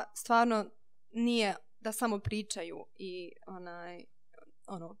da stvarno nije da samo pričaju i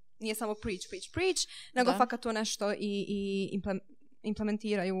nije samo preach, nego fakat to nešto i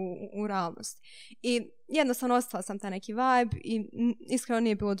implementiraju u realnost. I jednostavno ostala sam taj neki vibe i iskreno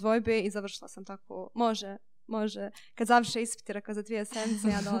nije bilo dvojbe i završila sam tako, može. Kad završe ispiti, rekao za 2 sedmice,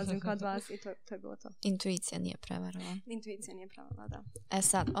 ja dolazim kod vas i to je bilo to. Intuicija nije prevarila. Da.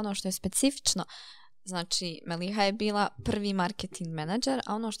 Sad, ono što je specifično, znači Meliha je bila prvi marketing menadžer,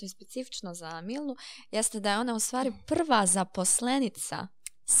 a ono što je specifično za Milu jeste da je ona u stvari prva zaposlenica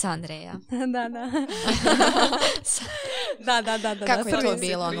Sandreja. Da. Kako je to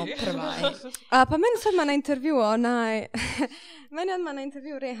bilo prva? Pa meni se odmah na intervju meni odmah na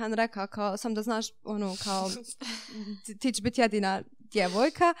intervju Rehan rekao kao, sam da znaš kao ti će biti jedina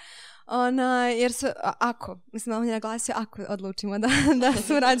djevojka, jer se, mislim da on je naglasio, ako odlučimo da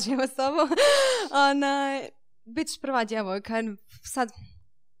surađujemo s tobom, bit ćeš prva djevojka. Sad,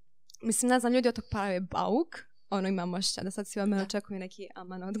 mislim, ne znam, ljudi od tog prave bauk, imam ošća da sad svi od mene očekuju neki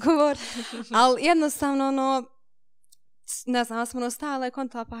aman odgovor, ali jednostavno ne znam, ja sam stajala i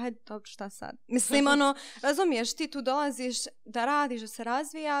kontala, pa hajde, dobro, šta sad? Mislim, razumiješ, ti tu dolaziš da radiš, da se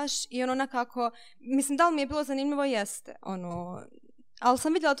razvijaš i nekako, mislim, da li mi je bilo zanimljivo, jeste, ali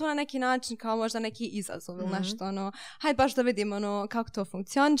sam vidjela to na neki način kao možda neki izazov ili nešto, hajde baš da vidim kako to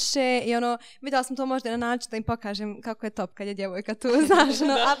funkcioniše i vidjela sam to možda na način da im pokažem kako je top kad je djevojka tu, znaš,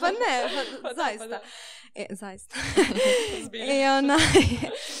 a pa ne, zaista. Zaista.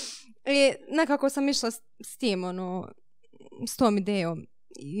 I nekako sam išla s tim, s tom idejom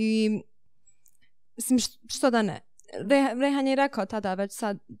i mislim, što da ne. Rehan je rekao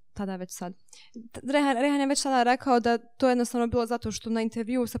Rehan je već tada rekao da to jednostavno bilo zato što na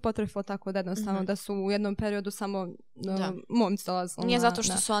intervju se potrefilo tako da jednostavno da su u jednom periodu samo momci dolazili. Nije zato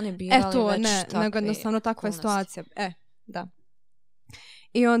što su oni birali već takve nego jednostavno takva je situacija. Da.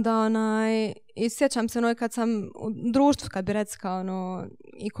 I onda i sjećam se kad sam u društvu kad bi recka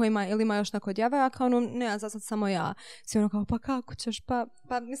i ko ima ili ima još neko djevojaka, ne, za sad samo ja. Svi kao, pa kako ćeš,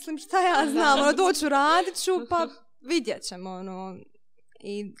 pa mislim šta ja znam, doću, radit ću, pa vidjet ćemo,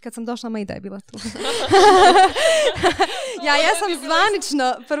 I kad sam došla, Maida je bila tu. Ja sam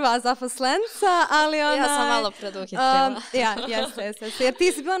zvanično prva zaposlenca, ali ja sam malo preduhitrila. Jeste. Jer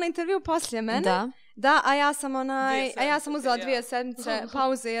ti si bila na intervju poslije mene. Da. Da, a ja sam uzela 2 sedmice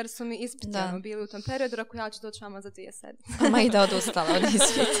pauze jer su mi ispiti bili u tom periodu, ako ja ću doći vama za 2 sedmice. Maida odustala od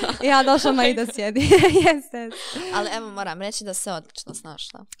ispita. Ja došla Maida sjedi. Jeste. Ali evo moram reći da se odlično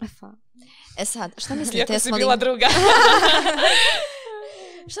snašla. Sad, šta mislite? Iako si bila druga.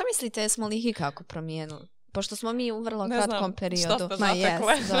 Šta mislite, jesmo li ih i kako promijenili? Pošto smo mi u vrlo kratkom periodu. Što ste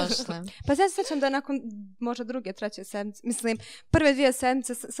zatekle? Pa ja se sjećam da nakon možda 2., 3. sedmice, mislim, prve 2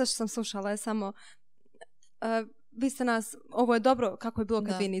 sedmice, sve što sam slušala je samo vi ste nas, ovo je dobro kako je bilo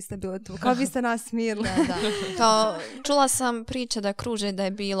kad vi niste bili tu, kao vi ste nas smirili. Kao, čula sam priče da kruže da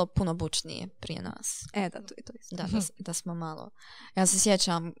je bilo puno bučnije prije nas. Da, to je to isto. Da smo malo. Ja se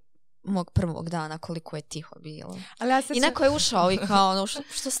sjećam mog prvog dana koliko je tiho bilo. I neko je ušao i kao,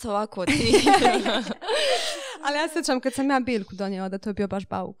 što ste ovako tihi? Ali ja se sjećam kad sam ja biljku donijela da to je bio baš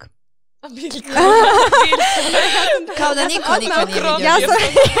bauk. Biljka. Kao da niko nikad nije vidio. Ja sam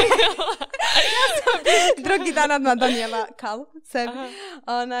drugi dan odmah donijela kalu sebi.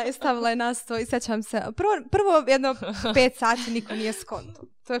 I stavila je na sto i sjećam se. Prvo jedno 5 sati niko nije skonto.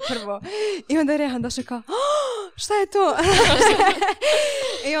 To je prvo. I onda je Rehan došao kao, šta je to?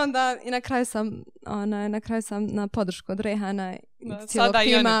 I onda na kraju sam na podršku od Rehana i cijelog sada tima. Sada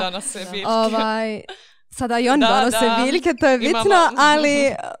i oni donose biljke. Sada i oni donose biljke, to je bitno,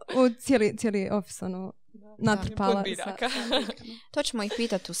 ali u cijeli ofis natrpala. To ćemo ih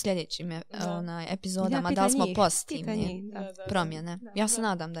pitati u sljedećim epizodama, da li smo pozitivni promjene. Ja se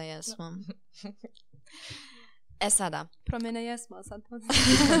nadam da jesmo. Sada. Promjene jesmo, a sad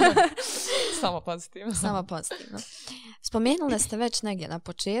pozitivno. Samo pozitivno. Spomenuli ste već negdje na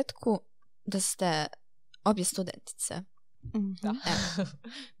početku da ste obje studentice.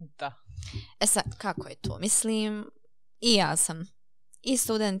 Da. Sad, kako je to? Mislim, i ja sam i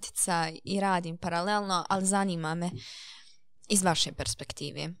studentica i radim paralelno, ali zanima me iz vaše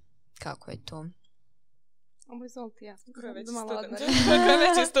perspektive. Kako je to? Izvolite, ja sam. Ko je veći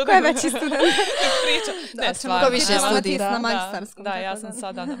student? Ko je veći student? Ne, stvarno. Ko više studira? Na magistarskom. Da, ja sam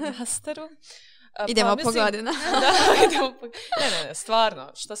sada na masteru. Idemo po godina. Ne,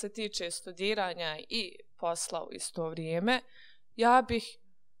 stvarno, što se tiče studiranja i posla u isto vrijeme, ja bih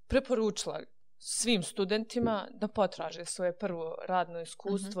preporučila svim studentima da potraže svoje prvo radno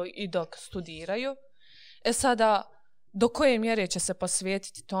iskustvo i dok studiraju. Sada, do koje mjere će se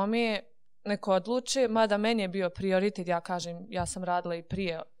posvetiti tome, neko odluče, mada meni je bio prioritet, ja kažem, ja sam radila i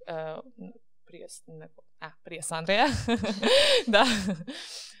prije Sandreja. Da.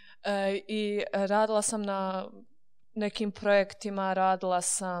 I radila sam na nekim projektima, radila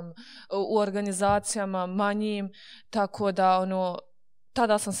sam u organizacijama manjim, tako da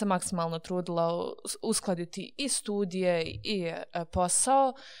tada sam se maksimalno trudila uskladiti i studije i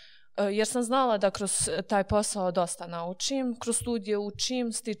posao, jer sam znala da kroz taj posao dosta naučim, kroz studije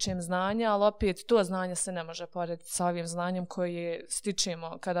učim, stičem znanja, ali opet to znanje se ne može porediti sa ovim znanjem koje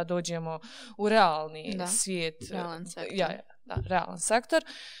stičemo kada dođemo u realni svijet. Realan sektor. Realan sektor.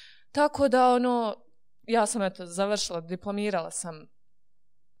 Tako da ja sam završila, diplomirala sam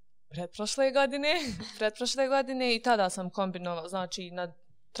pretprošle godine i tada sam kombinovala, znači na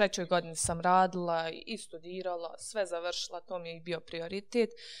 3. godini sam radila i studirala, sve završila, to mi je bio prioritet.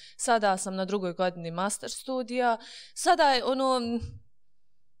 Sada sam na 2. godini master studija. Sada je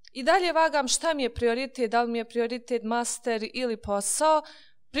i dalje vagam šta mi je prioritet, da li mi je prioritet master ili posao.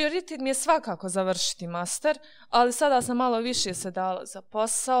 Prioritet mi je svakako završiti master, ali sada sam malo više se dala za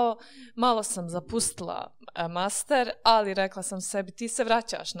posao, malo sam zapustila master, ali rekla sam sebi ti se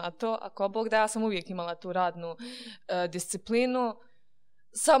vraćaš na to, ako Bog da, ja sam uvijek imala tu radnu disciplinu,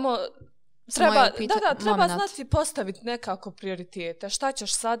 samo treba znati postaviti nekako prioritete, šta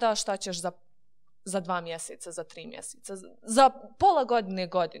ćeš sada, šta ćeš za 2 mjeseca, za 3 mjeseca, za pola godine,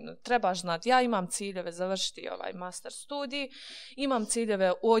 godinu. Trebaš znati, ja imam ciljeve završiti ovaj master studij, imam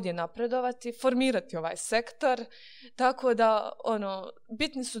ciljeve ovdje napredovati, formirati ovaj sektor, tako da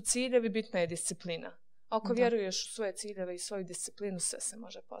bitni su ciljevi, bitna je disciplina. Ako vjeruješ u svoje ciljeve i svoju disciplinu, sve se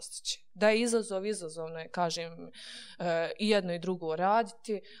može postići. Da je izazovno je, kažem, i jedno i drugo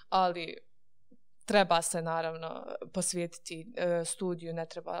raditi, ali treba se naravno posvetiti studiju, ne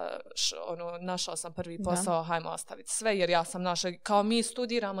treba, našao sam prvi posao, hajmo ostaviti sve, jer ja sam našla, kao mi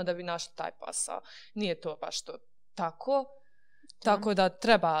studiramo da bi našli taj posao. Nije to baš to tako, tako da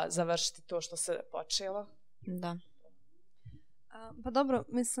treba završiti to što se počelo. Da. Pa dobro,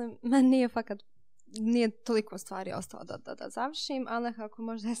 mislim, meni nije toliko stvari ostalo da završim, ali nekako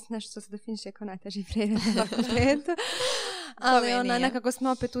možda je nešto što se definiše kao najteži predmet na fakultetu. Ali nekako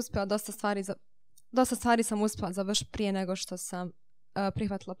smo opet uspjela dosta stvari sam uspjela završiti prije nego što sam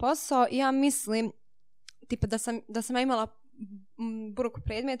prihvatila posao. I ja mislim tipa da sam ja imala burku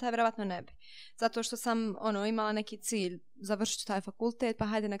predmeta, vjerovatno ne bi. Zato što sam imala neki cilj završiti taj fakultet, pa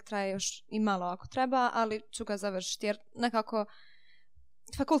hajde nek traje još i malo ako treba, ali ću ga završiti jer nekako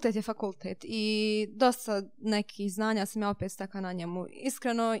fakultet je fakultet i dosta nekih znanja sam ja opet stekla na njemu.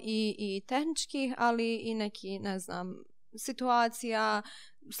 Iskreno i tehničkih, ali i neki, ne znam, situacija,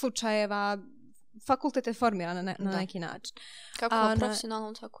 slučajeva. Fakultet je formiran na neki način. Kako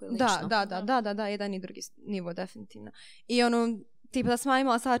profesionalno, tako i lično. Da, jedan i drugi nivo definitivno. I tipa da sam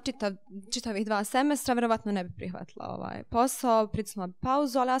imala sada čitavih 2 semestra, vjerovatno ne bi prihvatila ovaj posao, pritisnula bi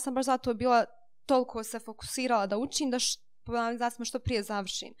pauzu, ali ja sam baš zato bila toliko se fokusirala da učim da što prije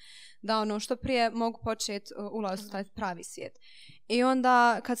završim. Da što prije mogu početi ulaziti u taj pravi svijet. I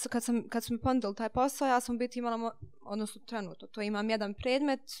onda kad su mi ponudili taj posao, ja sam biti imala, odnosno trenutno, to imam jedan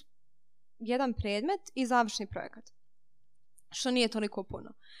predmet i završni projekat. Što nije toliko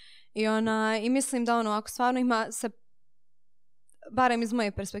puno. I mislim da ako stvarno ima se, barem iz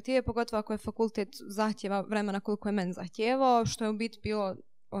moje perspektive, pogotovo ako je fakultet zahtjeva vremena koliko je meni zahtjevao, što je u biti bilo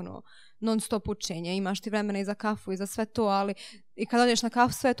non stop učenje. Imaš ti vremena i za kafu i za sve to, ali i kad odeš na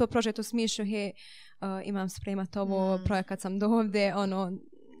kafu sve to prođe, to smišlju, imam spremati ovo, projekat sam do ovdje,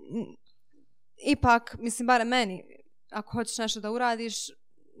 ipak, mislim, barem meni, ako hoćeš nešto da uradiš,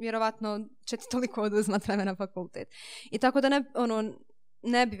 vjerovatno će ti toliko oduzmat vremena fakultet. I tako da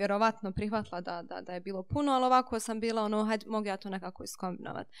ne bi vjerovatno prihvatila da je bilo puno, ali ovako sam bila, hajde, mogu ja to nekako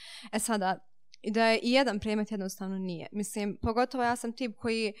iskombinovati. Sada, da je i jedan predmet jednostavno nije. Mislim, pogotovo ja sam tip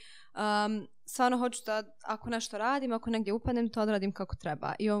koji stvarno hoću da ako nešto radim, ako negdje upadnem, to odradim kako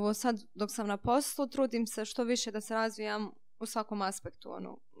treba. I ovo sad, dok sam na poslu, trudim se što više da se razvijam u svakom aspektu.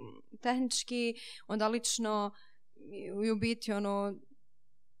 Tehnički, onda lično i u biti,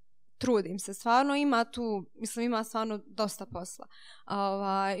 trudim se. Stvarno ima stvarno dosta posla.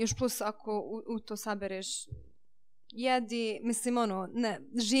 Još plus ako u to sabereš jedi, mislim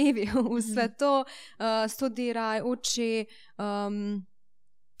živi u sve to, studiraj, uči,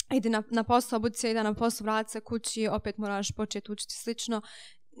 idi na posao, budi se ide na posao, vrati se kući, opet moraš početi učiti slično.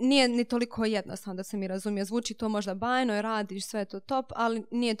 Nije ni toliko jednostavno, da se mi razumije. Zvuči to možda bajno i radiš, sve je to top, ali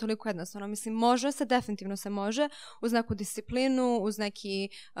nije toliko jednostavno. Mislim, može se, definitivno se može, uz neku disciplinu, uz neki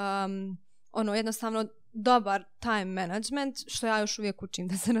jednostavno dobar time management, što ja još uvijek učim,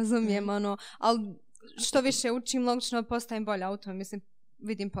 da se razumijem, ali što više učim, logično postajem bolja u tome, mislim,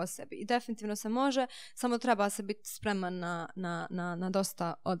 vidim po sebi. I definitivno se može, samo treba se biti spreman na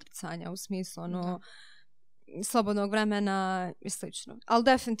dosta odricanja, u smislu slobodnog vremena i slično. Ali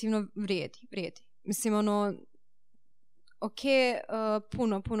definitivno vrijedi. Mislim,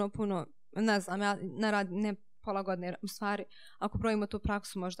 puno, ne znam, ja ne radim, ne pola godine, u stvari, ako brojimo tu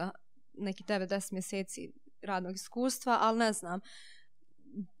praksu, možda neki 9-10 mjeseci radnog iskustva, ali ne znam,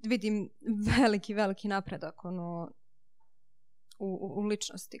 vidim veliki napredak u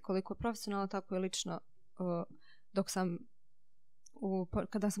ličnosti, koliko profesionalno, tako i lično dok sam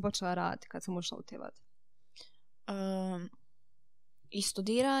kada sam počela raditi, kad sam ušla u te vode. I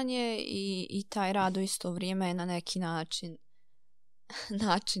studiranje i taj rad u isto vrijeme je na neki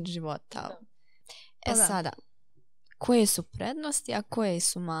način života. Sada, koje su prednosti, a koje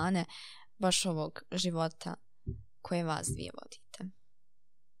su mane baš ovog života koje vas dvije vodite?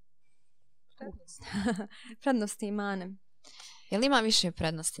 Prednosti i mane. Je li ima više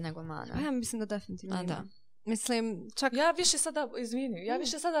prednosti nego mana? Ja mislim da definitivno ima. Da. Mislim, čak... Ja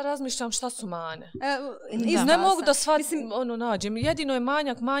više sada razmišljam šta su mane. Ne mogu da nađem. Jedino je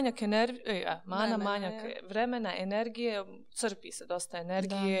manjak energije, manjak vremena, energije, crpi se dosta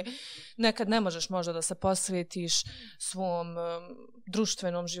energije. Da. Nekad ne možeš možda da se posvetiš svom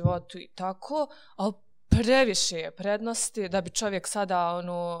društvenom životu i tako, ali previše je prednosti da bi čovjek sada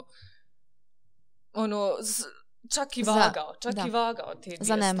čak i vagao te dvije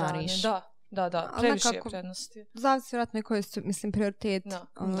zanemariš. Strane. Da, previše je prednosti. Zavisi vjerojatno i koji su, mislim, prioritet.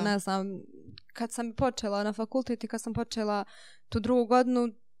 Ne znam, kad sam počela na fakultet i kad sam počela tu drugu godinu,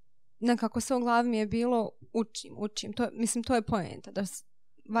 nekako sve u glavi mi je bilo učim. To je poenta.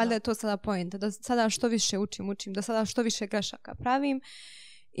 Valjda je to sada poenta. Da sada što više učim, da sada što više grešaka pravim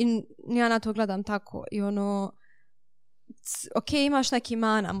i ja na to gledam tako. I ok, imaš neki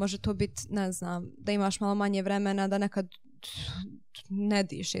mana, može to biti, ne znam, da imaš malo manje vremena, da nekad ne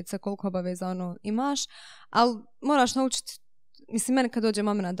dišice koliko obaveza imaš, ali moraš naučiti, mislim, meni kad dođe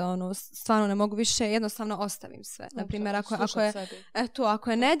moment da stvarno ne mogu više, jednostavno ostavim sve. Naprimjer,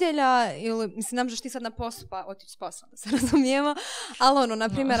 ako je nedjelja, ili, mislim, ne možeš ti sad na poslu pa otići s posla, da se razumijemo, ali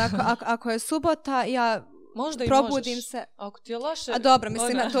naprimjer, ako je subota, ja Možda i probudim možeš. se. Ako ti je loše... A dobro,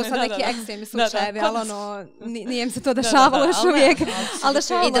 mislim, to sad neki ekstremni slučajevi, ali nije mi se to dešavalo još uvijek. Ali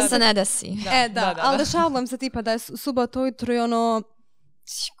dešavalo i da se ne desi. Ali dešavalo se tipa da je subota ujutro i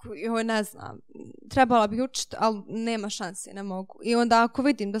ne znam, trebala bih učiti, ali nema šanse, ne mogu. I onda ako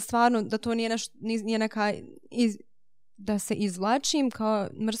vidim da stvarno, da to nije neka da se izvlačim kao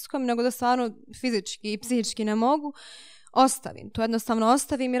mrskom, nego da stvarno fizički i psihički ne mogu, ostavim. To jednostavno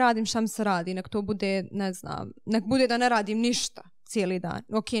ostavim i radim šta mi se radi. Nek to bude, ne znam, nek bude da ne radim ništa cijeli dan.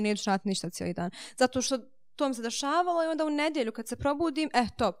 Ok, neću raditi ništa cijeli dan. Zato što to mi se dešavalo i onda u nedjelju kad se probudim,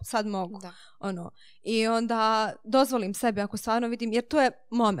 top, sad mogu. I onda dozvolim sebi ako stvarno vidim, jer to je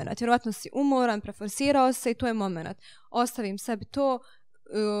moment. Vjerovatno si umoran, preforsirao se i to je moment. Ostavim sebi to,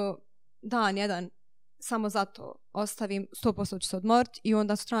 dan jedan, samo zato ostavim, 100% ću se odmoriti i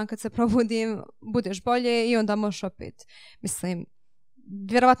onda sutra kad se probudim budeš bolje i onda možeš opet. Mislim,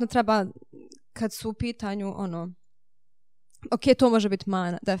 vjerovatno treba kad su u pitanju ok, to može biti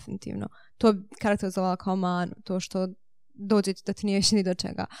mana, definitivno. To bi karakterizovala kao manu, to što dođe da ti nije više ni do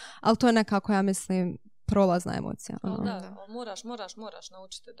čega. Ali to je nekako, ja mislim, prolazna emocija. Moraš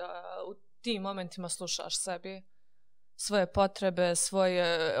naučiti da u tim momentima slušaš sebi, svoje potrebe, svoj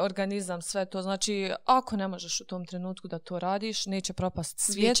organizam, sve to. Znači, ako ne možeš u tom trenutku da to radiš, neće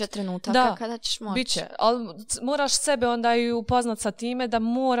propasti svijet. Biće trenutaka kada ćeš moći. Biće, ali moraš sebe onda i upoznat sa time da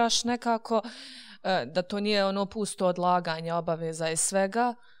moraš nekako, da to nije pusto odlaganje obaveza i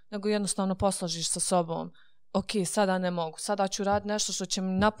svega, nego jednostavno posložiš sa sobom. Ok, sada ne mogu, sada ću raditi nešto što će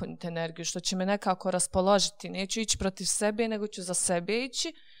mi napuniti energiju, što će me nekako raspoložiti. Neću ići protiv sebe, nego ću za sebe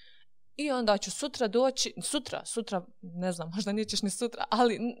ići. I onda ću sutra doći, sutra, ne znam, možda nećeš ni sutra,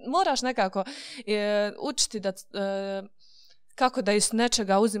 ali moraš nekako učiti da, kako da iz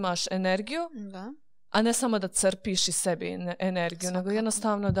nečega uzimaš energiju, a ne samo da crpiš iz sebi energiju, nego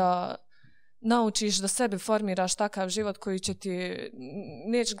jednostavno da naučiš da sebi formiraš takav život koji će ti,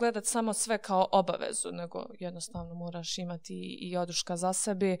 nećeš gledati samo sve kao obavezu, nego jednostavno moraš imati i oduška za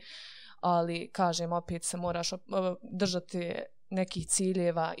sebe, ali kažem, opet se moraš držati nekih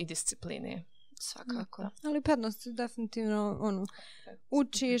ciljeva i discipline. Svakako. Ali prednosti definitivno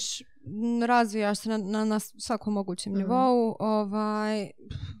učiš, razvijaš se na svakom mogućem nivou.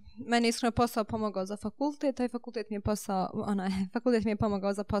 Meni je iskreno posao pomogao za fakultet, a fakultet mi je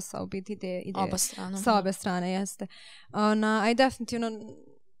pomogao za posao, biti ide sa obe strane, jeste. A i definitivno,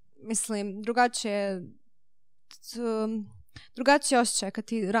 mislim, drugačije osjećaj kad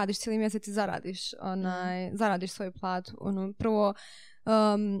ti radiš cijeli mjesec i zaradiš svoju platu. Prvo,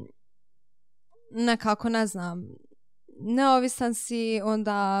 nekako, ne znam, neovisan si,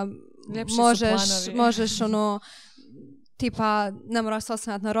 onda možeš tipa, ne moraš se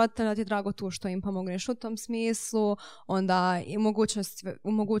oslanjati na roditelja, da ti je drago tu što im pomogneš u tom smislu, onda i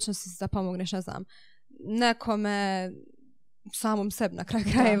u mogućnosti da pomogneš, ne znam, nekome, samom sebi na kraju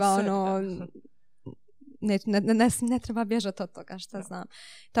krajeva, ne treba bježati od toga, šta znam.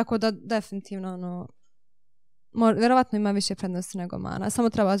 Tako da definitivno vjerovatno ima više prednosti nego mana. Samo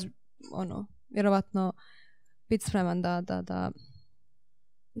treba vjerovatno biti spreman da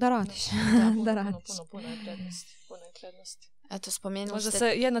radiš. Da radiš. Puno je prednosti. Eto, spomenuli možda ste... se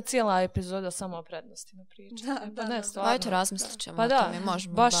jedna cijela epizoda samo o prednostima priča. Ajde, razmislit ćemo o tome.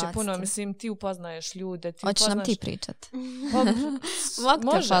 Možemo baš je puno, mislim, ti upoznaješ ljude. Hoćeš nam ti pričat?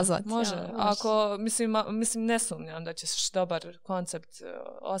 Može. Ako, mislim, ne sumnjam da ćeš dobar koncept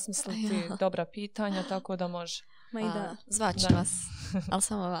osmisliti, dobra pitanja, tako da može. Zvaću vas, ali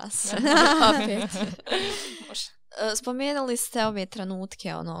samo vas. Opet. Spomenuli ste ove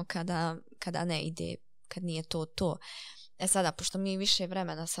trenutke kada ne ide, kad nije to. Sada, pošto mi više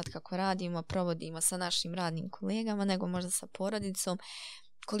vremena sad kako radimo, provodimo sa našim radnim kolegama, nego možda sa porodicom,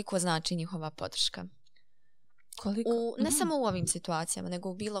 koliko znači njihova podrška? Ne samo u ovim situacijama, nego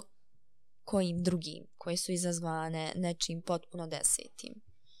u bilo kojim drugim, koje su izazvane nečim potpuno desetim.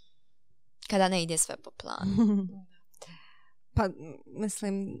 Kada ne ide sve po planu. Pa,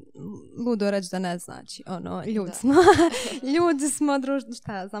 mislim, ludo reći da ne znači. Ljudi smo,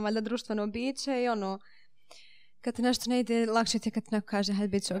 valjda društveno biće i kad ti nešto ne ide, lakše ti je kad ti neko kaže hajde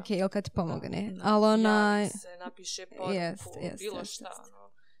bit će ok, ili kad ti pomogne. Ali se napiše poruku, bilo šta.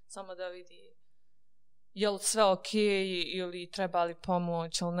 Samo da vidi je li sve ok ili treba li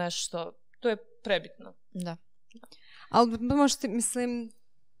pomoć ili nešto. To je prebitno. Da. Ali možete, mislim,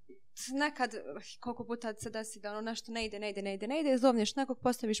 nekad, koliko puta se desi da nešto ne ide, zovneš nekog,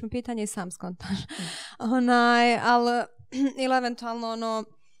 postaviš mu pitanje i sam skontaš. Ali, ili eventualno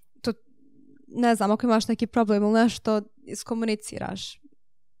to, ne znam, ako imaš neki problem ili nešto, iskomuniciraš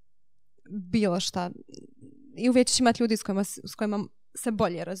bilo šta. I uvijek ćeš imati ljudi s kojima se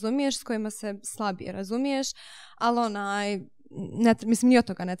bolje razumiješ, s kojima se slabije razumiješ, ali mislim, ni od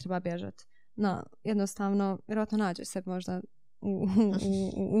toga ne treba bježati. No, jednostavno, vjerojatno nađeš se možda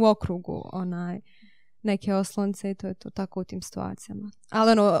u okrugu neke oslonce i to je to tako u tim situacijama.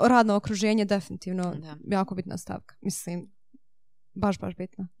 Ali radno okruženje definitivno jako bitna stavka. Mislim, baš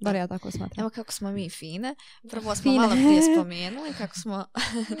bitno. Bar ja tako smatram. Evo kako smo mi fine. Prvo smo malo prije spomenuli kako smo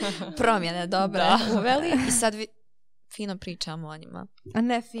promjene dobre uveli i sad fino pričamo o njima. A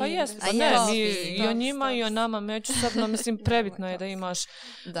ne fino. Pa jest, i o njima i o nama međusobno. Mislim, prebitno je da imaš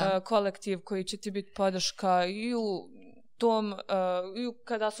kolektiv koji će ti biti podrška i u tom,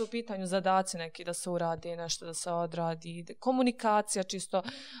 kada su u pitanju zadaci neki da se uradi, nešto da se odradi, komunikacija čisto,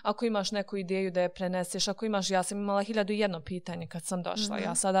 ako imaš neku ideju da je preneseš, ako imaš, ja sam imala 1001 pitanje kad sam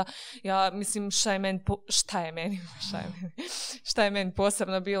došla, mislim šta je meni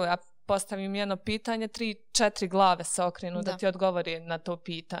posebno bilo, ja postavim jedno pitanje, 3-4 glave se okrenu da ti odgovori na to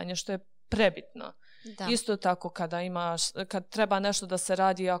pitanje, što je prebitno. Da. Isto tako kad treba nešto da se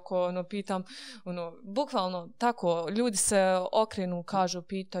radi, ako pitam, bukvalno tako, ljudi se okrenu, kažu,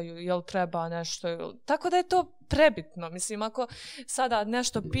 pitaju jel treba nešto, tako da je to prebitno. Mislim, ako sada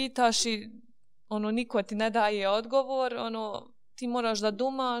nešto pitaš i niko ti ne daje odgovor, ti moraš da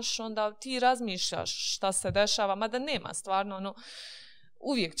dumaš, onda ti razmišljaš šta se dešava, mada nema stvarno,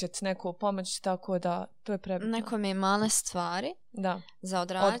 uvijek će ti neko pomoći, tako da to je prebitno. Nekome je male stvari za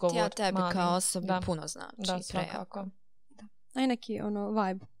odraditi, a tebi kao osobi puno znači. Da, svakako. A i neki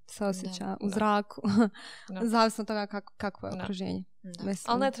vibe se osjeća u zraku, zavisno od toga kakvo je okruženje.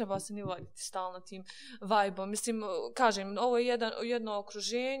 Ali ne treba se ni voditi stalno tim vibe-om. Mislim, kažem, ovo je jedno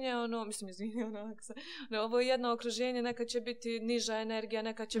okruženje, ovo je jedno okruženje, neka će biti niža energija,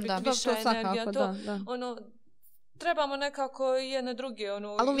 neka će biti viša energija. Trebamo nekako jedne druge,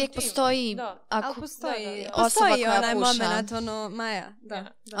 ali uvijek postoji postoji onaj moment, Maja.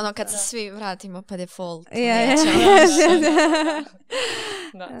 Kad se svi vratimo pa default.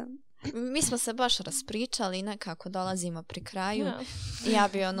 Mi smo se baš raspričali i nekako dolazimo pri kraju. Ja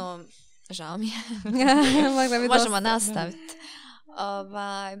bi žao mi je. Možemo nastaviti.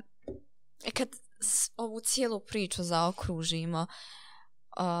 Kad ovu cijelu priču zaokružimo,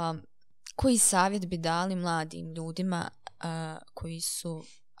 koji savjet bi dali mladim ljudima koji su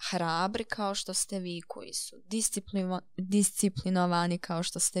hrabri kao što ste vi, koji su disciplinovani kao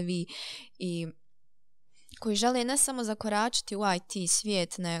što ste vi i koji žele ne samo zakoračiti u IT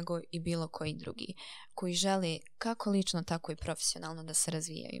svijet, nego i bilo koji drugi, koji žele kako lično, tako i profesionalno da se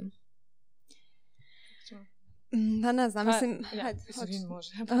razvijaju? Da, ne znam, mislim,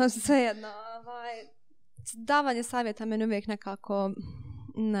 svejedno, davanje savjeta meni uvijek nekako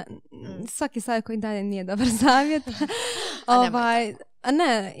svaki savjet koji daje nije dobar savjet.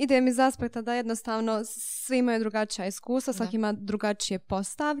 Ide mi iz aspekta da jednostavno svi imaju drugačija iskustva, svaki ima drugačije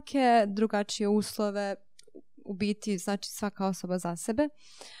postavke, drugačije uslove, u biti, znači svaka osoba za sebe,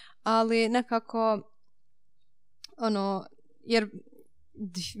 ali nekako jer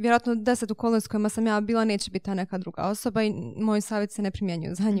vjerojatno 10 okolnosti s kojima sam ja bila neće biti ta neka druga osoba i moji savjeti se ne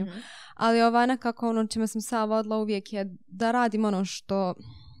primjenjuju za nju. Ali nekako čime sam se vodila uvijek je da radim što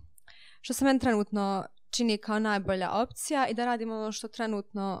se meni trenutno čini kao najbolja opcija i da radim što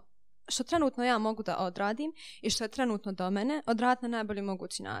trenutno ja mogu da odradim i što je trenutno do mene, odraditi na najbolji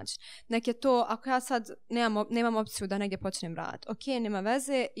mogući način. Nek je to, ako ja sad nemam opciju da negdje počnem raditi, ok, nema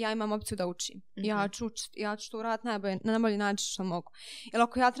veze, ja imam opciju da učim. Ja ću to uraditi na najbolji način što mogu. Jer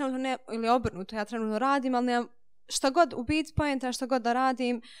ako ja trenutno ili obrnuto, ja trenutno radim, ali nemam šta god, u biti pojenta šta god da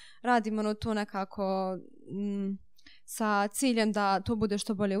radim to nekako sa ciljem da to bude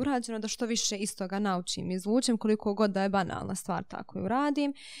što bolje urađeno, da što više iz toga naučim i izvučem, koliko god da je banalna stvar, tako i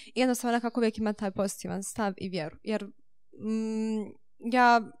uradim. I jednostavno nekako uvijek ima taj pozitivan stav i vjeru. Jer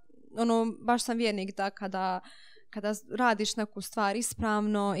ja baš sam vjernik da kada radiš neku stvar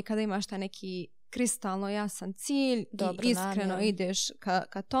ispravno i kada imaš taj neki kristalno jasan cilj i iskreno ideš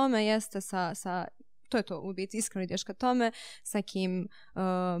ka tome, jeste to je to u biti, iskreno ideš ka tome, s nekim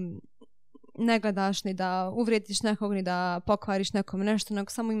ne gledaš ni da uvrijediš nekog, ni da pokvariš nekom nešto, nego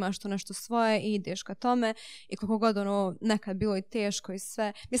samo imaš to nešto svoje i ideš ka tome i koliko god nekad bilo i teško i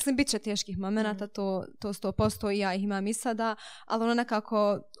sve. Mislim, bit će teških momenata, to 100% i ja ih imam i sada, ali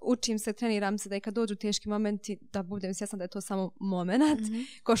nekako učim se, treniram se da i kad dođu teški momenti da budem svjesna da je to samo moment,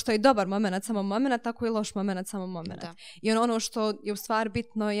 ko što je dobar moment, samo moment, tako i loš moment, samo moment. Da. I ono što je u stvari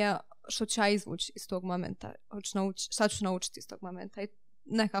bitno je što ću ja izvući iz tog momenta, šta ću naučiti iz tog momenta i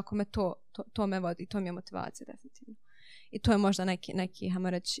nekako me to me vodi, to mi je motivacija definitivno. I to je možda neki hajmo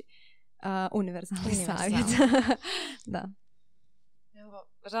reći, univerzalni savjet. Da. Evo,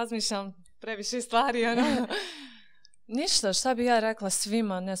 razmišljam previše stvari, Ništa, šta bi ja rekla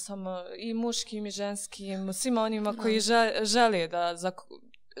svima, ne samo i muškim i ženskim, svima onima koji žele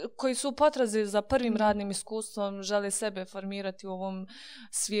koji su u potrazi za prvim radnim iskustvom, žele sebe formirati u ovom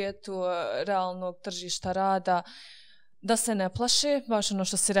svijetu realnog tržišta rada, da se ne plaše, baš ono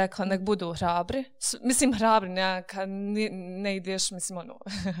što si rekla, nek budu hrabri. Mislim, hrabri, kad ne ideš, mislim,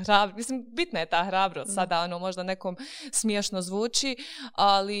 hrabri. Mislim, bitna je ta hrabrost, sada možda nekom smiješno zvuči,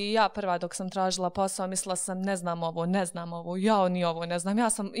 ali ja prva dok sam tražila posao, mislila sam, ne znam ovo, ja ni ovo ne znam,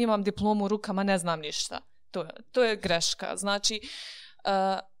 imam diplomu u rukama, ne znam ništa. To je greška. Znači,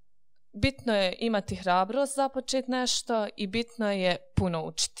 bitno je imati hrabrost za početi nešto i bitno je puno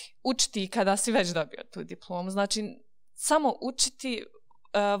učiti. Učiti kada si već dobio tu diplomu. Znači, samo učiti,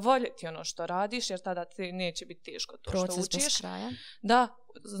 voljeti ono što radiš, jer tada ti neće biti teško to što učiš. Proces bez kraja. Da,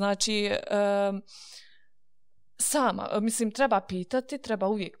 znači, treba pitati, treba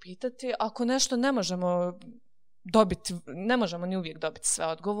uvijek pitati. Ako nešto ne možemo dobiti, ne možemo ni uvijek dobiti sve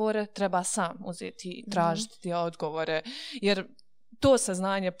odgovore, treba sam uzeti i tražiti odgovore, jer to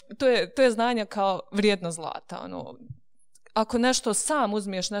saznanje, to je znanje kao vrijedno zlata, ako nešto sam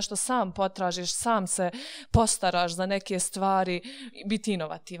uzmiješ, nešto sam potražiš, sam se postaraš za neke stvari, biti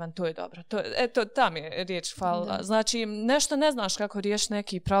inovativan, to je dobro. Ta mi je riječ falila. Znači, nešto ne znaš kako riješiti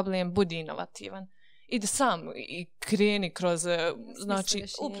neki problem, budi inovativan. Idi sam i kreni kroz, znači,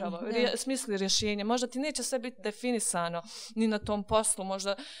 upravo, smisli rješenje. Možda ti neće sve biti definisano ni na tom poslu,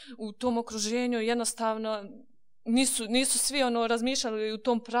 možda u tom okruženju jednostavno nisu svi razmišljali u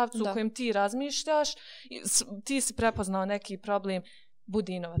tom pravcu u kojem ti razmišljaš, ti si prepoznao neki problem,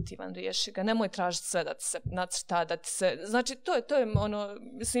 budi inovativan, riješi ga, nemoj tražiti sve da ti se nacrta, da ti se, znači to je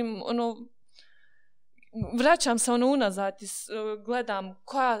mislim, vraćam se unazad i gledam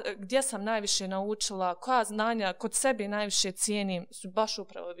gdje sam najviše naučila, koja znanja kod sebe najviše cijenim, su baš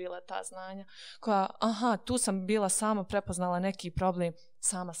upravo bila ta znanja, tu sam bila sama prepoznala neki problem,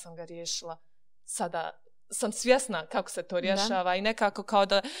 sama sam ga riješila, sada sam svjesna kako se to rješava i nekako kao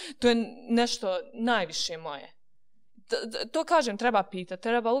da to je nešto najviše moje. To kažem, treba pitati,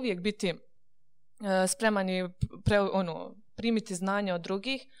 treba uvijek biti spreman i primiti znanje od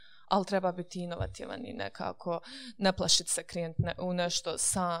drugih, ali treba biti inovativan i nekako ne plašiti se krenuti u nešto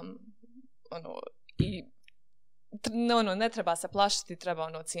sam. I ne treba se plašiti,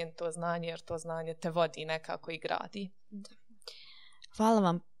 treba cijeniti to znanje, jer to znanje te vodi nekako i gradi. Hvala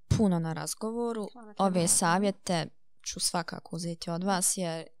vam puno na razgovoru. Ove savjete ću svakako uzeti od vas,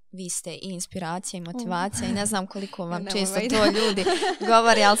 jer vi ste i inspiracija i motivacija i ne znam koliko vam često to ljudi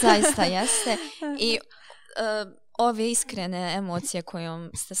govori, ali zaista jeste. I ove iskrene emocije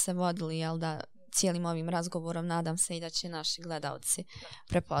kojom ste se vodili, jel da, cijelim ovim razgovorom, nadam se i da će naši gledalci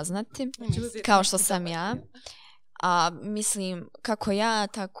prepoznati, kao što sam ja. A mislim, kako ja,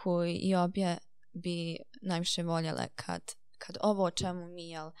 tako i obje bi najviše voljele kad ovo o čemu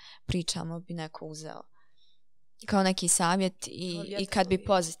mi pričamo bi neko uzeo kao neki savjet i kad bi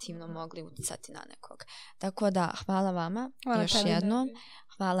pozitivno mogli utjecati na nekog. Tako da, hvala vama još jednom.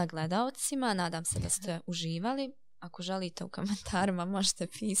 Hvala gledalcima. Nadam se da ste uživali. Ako želite u komentarima možete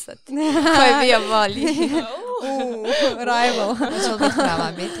pisati ko je bio bolji. Rival. Može li biti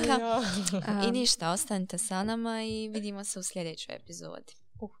prava bitka. I ništa, ostanite sa nama i vidimo se u sljedećoj epizodi.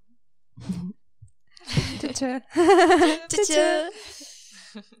 Ča. Ča.